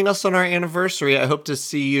for joining us on our anniversary. I hope to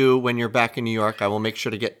see you when you're back in New York. I will make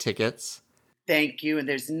sure to get tickets. Thank you. And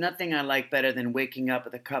there's nothing I like better than waking up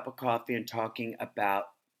with a cup of coffee and talking about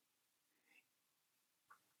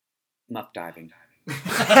muff diving.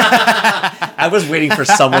 I was waiting for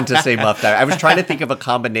someone to say muff dive. I was trying to think of a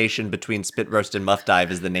combination between spit roast and muff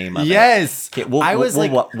dive as the name of it. Yes. Okay,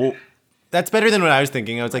 that's better than what I was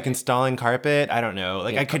thinking. I was like installing carpet. I don't know.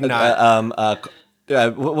 Like I could not.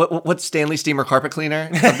 What's Stanley Steamer carpet cleaner?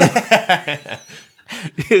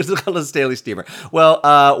 It's called a Stanley Steamer. Well,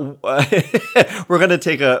 we're going to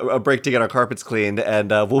take a break to get our carpets cleaned,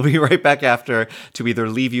 and we'll be right back after to either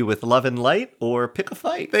leave you with love and light or pick a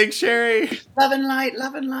fight. Thanks, Sherry. Love and light,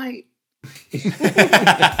 love and light.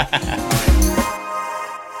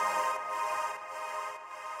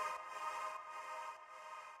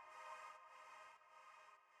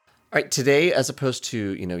 All right, today, as opposed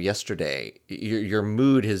to, yesterday, your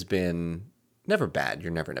mood has been never bad.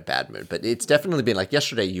 You're never in a bad mood, but it's definitely been like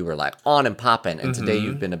yesterday you were like on and popping, and today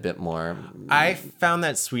you've been a bit more. I found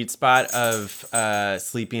that sweet spot of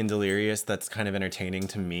sleepy and delirious that's kind of entertaining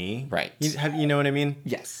to me. Right. You know what I mean?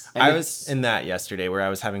 Yes. I was in that yesterday where I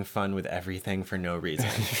was having fun with everything for no reason.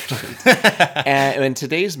 and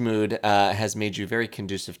today's mood has made you very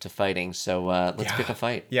conducive to fighting, so let's pick a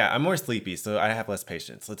fight. Yeah, I'm more sleepy, so I have less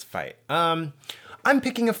patience. Let's fight. I'm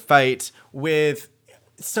picking a fight with...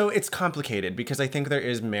 So it's complicated because I think there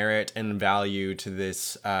is merit and value to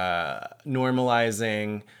this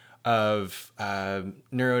normalizing of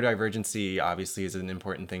neurodivergency. Obviously is an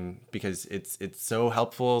important thing because it's so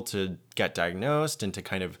helpful to get diagnosed and to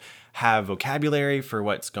kind of have vocabulary for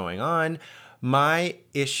what's going on. My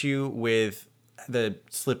issue with the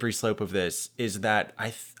slippery slope of this is that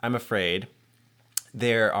I'm afraid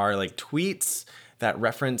there are like tweets that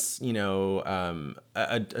reference,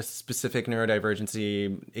 a specific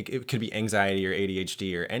neurodivergency. It could be anxiety or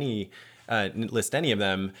ADHD or any list any of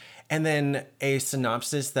them. And then a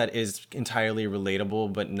synopsis that is entirely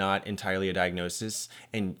relatable, but not entirely a diagnosis.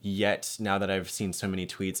 And yet, now that I've seen so many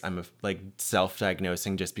tweets, I'm like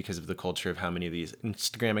self-diagnosing just because of the culture of how many of these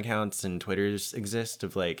Instagram accounts and Twitters exist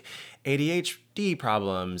of like ADHD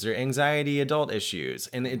problems or anxiety adult issues.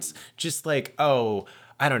 And it's just like, oh,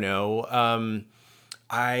 I don't know.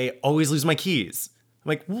 I always lose my keys. I'm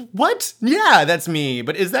like, what? Yeah, that's me.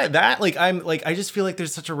 But is that? Like, I just feel like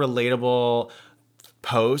there's such a relatable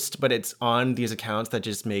post, but it's on these accounts that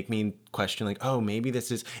just make me question like, oh, maybe this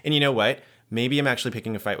is, and you know what? Maybe I'm actually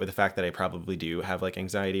picking a fight with the fact that I probably do have like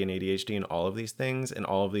anxiety and ADHD and all of these things, and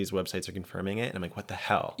all of these websites are confirming it. And I'm like, what the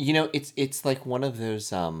hell? You know, it's like one of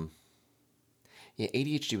those, yeah,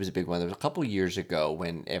 ADHD was a big one. There was a couple years ago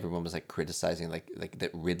when everyone was like criticizing like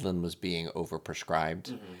that Ritalin was being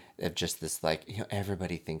overprescribed. Of just this like, you know,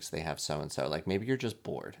 everybody thinks they have so and so. Like maybe you're just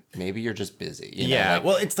bored. Maybe you're just busy. You know? Like,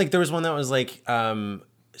 well, it's like there was one that was like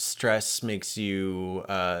stress makes you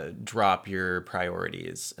drop your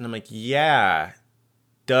priorities, and I'm like, yeah,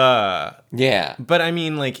 duh. Yeah. But I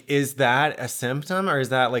mean, like, is that a symptom or is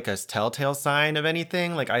that like a telltale sign of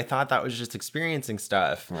anything? Like, I thought that was just experiencing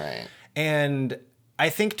stuff. Right. And I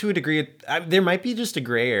think to a degree, there might be just a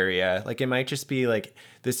gray area. Like, it might just be like,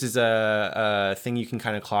 this is a thing you can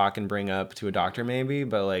kind of clock and bring up to a doctor maybe,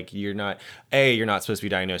 but like, you're not supposed to be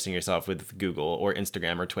diagnosing yourself with Google or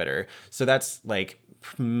Instagram or Twitter. So that's like,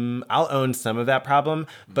 I'll own some of that problem,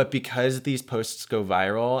 but because these posts go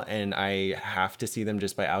viral and I have to see them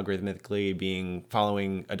just by algorithmically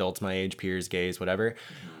following adults my age, peers, gays, whatever,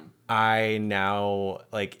 I now,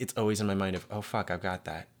 like, it's always in my mind of, oh fuck, I've got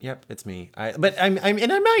that. Yep, it's me. But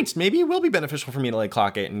maybe it will be beneficial for me to like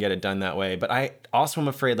clock it and get it done that way. But I also am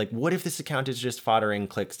afraid, like, what if this account is just foddering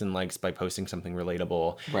clicks and likes by posting something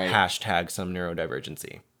relatable? Right. Hashtag some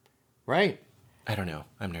neurodivergency. Right. I don't know.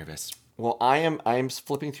 I'm nervous. Well, I am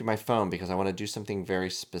flipping through my phone because I want to do something very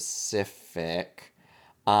specific.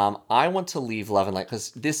 I want to leave Love and Light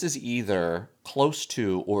because this is either close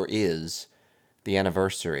to or is the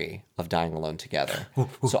anniversary of Dying Alone Together.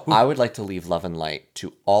 So I would like to leave Love and Light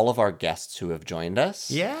to all of our guests who have joined us.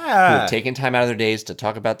 Yeah. Who have taken time out of their days to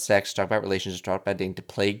talk about sex, talk about relationships, talk about dating, to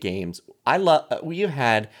play games. We have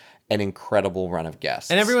had an incredible run of guests.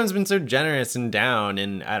 And everyone's been so generous and down,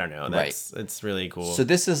 and I don't know. It's really cool. So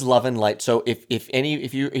this is Love and Light. So if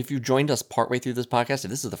you joined us partway through this podcast, if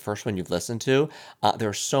this is the first one you've listened to, there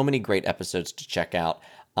are so many great episodes to check out.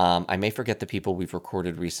 I may forget the people we've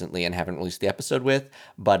recorded recently and haven't released the episode with,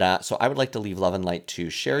 but so I would like to leave Love and Light to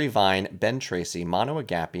Sherry Vine, Ben Tracy, Mono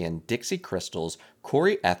Agapian, Dixie Crystals,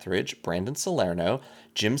 Corey Etheridge, Brandon Salerno,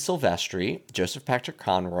 Jim Silvestri, Joseph Patrick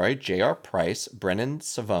Conroy, J.R. Price, Brennan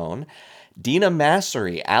Savone, Dina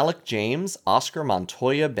Massery, Alec James, Oscar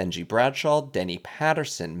Montoya, Benji Bradshaw, Denny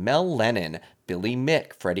Patterson, Mel Lennon, Billy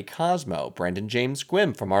Mick, Freddie Cosmo, Brendan James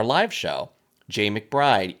Gwim from our live show, Jay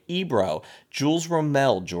McBride, Ebro, Jules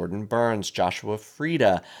Rommel, Jordan Burns, Joshua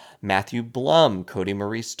Frieda, Matthew Blum, Cody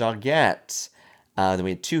Maurice Doggett. Then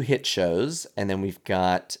we had 2 hit shows, and then we've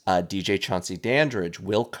got DJ Chauncey Dandridge,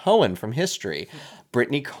 Will Cohen from History,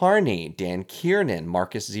 Brittany Carney, Dan Kiernan,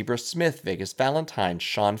 Marcus Zebra Smith, Vegas Valentine,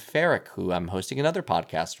 Sean Farrick, who I'm hosting another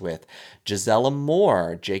podcast with, Gisela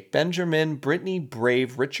Moore, Jake Benjamin, Brittany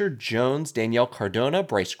Brave, Richard Jones, Danielle Cardona,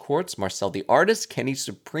 Bryce Quartz, Marcel the Artist, Kenny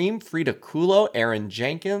Supreme, Frida Kulo,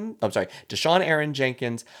 Deshaun Aaron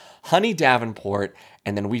Jenkins, Honey Davenport,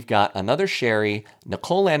 and then we've got another Sherry,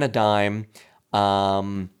 Nicole Anadime,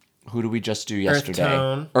 who do we just do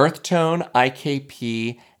yesterday? Earth Tone,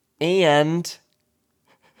 IKP, and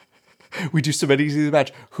we do so many easy to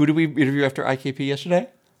match. Who do we interview after IKP yesterday?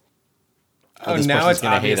 Oh, now it's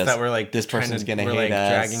obvious that we're like this person's gonna hate us.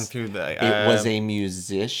 Dragging through the. It was a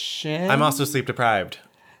musician. I'm also sleep deprived.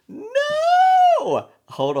 No,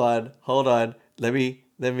 hold on. Let me.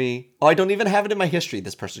 Oh, I don't even have it in my history.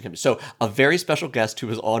 This person's coming. So a very special guest who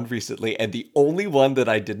was on recently, and the only one that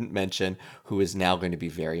I didn't mention, who is now going to be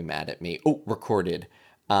very mad at me. Oh, recorded.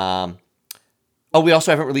 We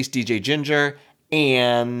also haven't released DJ Ginger,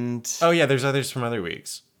 and oh yeah, there's others from other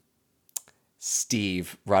weeks.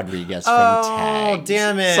 Steve Rodriguez from Tagged. Oh,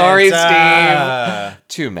 damn it. Sorry, Steve.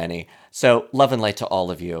 Too many. So love and light to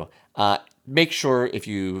all of you. Make sure if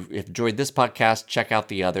you've enjoyed this podcast, check out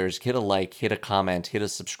the others. Hit a like, hit a comment, hit a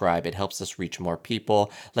subscribe. It helps us reach more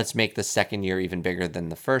people. Let's make the second year even bigger than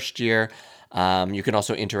the first year. You can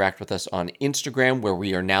also interact with us on Instagram, where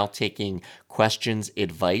we are now taking questions,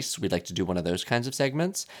 advice. We'd like to do one of those kinds of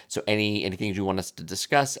segments. So anything you want us to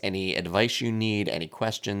discuss, any advice you need, any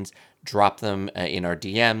questions, drop them in our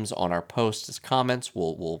DMs, on our posts as comments.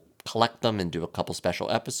 We'll collect them and do a couple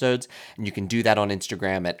special episodes. And you can do that on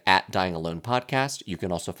Instagram at Dying Alone Podcast. You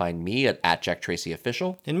can also find me at Jack Tracy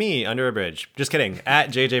Official. And me, Under a Bridge. Just kidding, at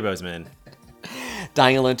JJ Bozeman.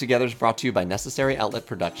 Dying Alone Together is brought to you by Necessary Outlet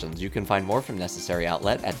Productions. You can find more from Necessary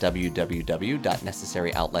Outlet at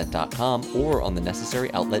www.necessaryoutlet.com or on the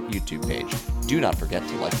Necessary Outlet YouTube page. Do not forget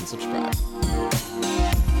to like and subscribe.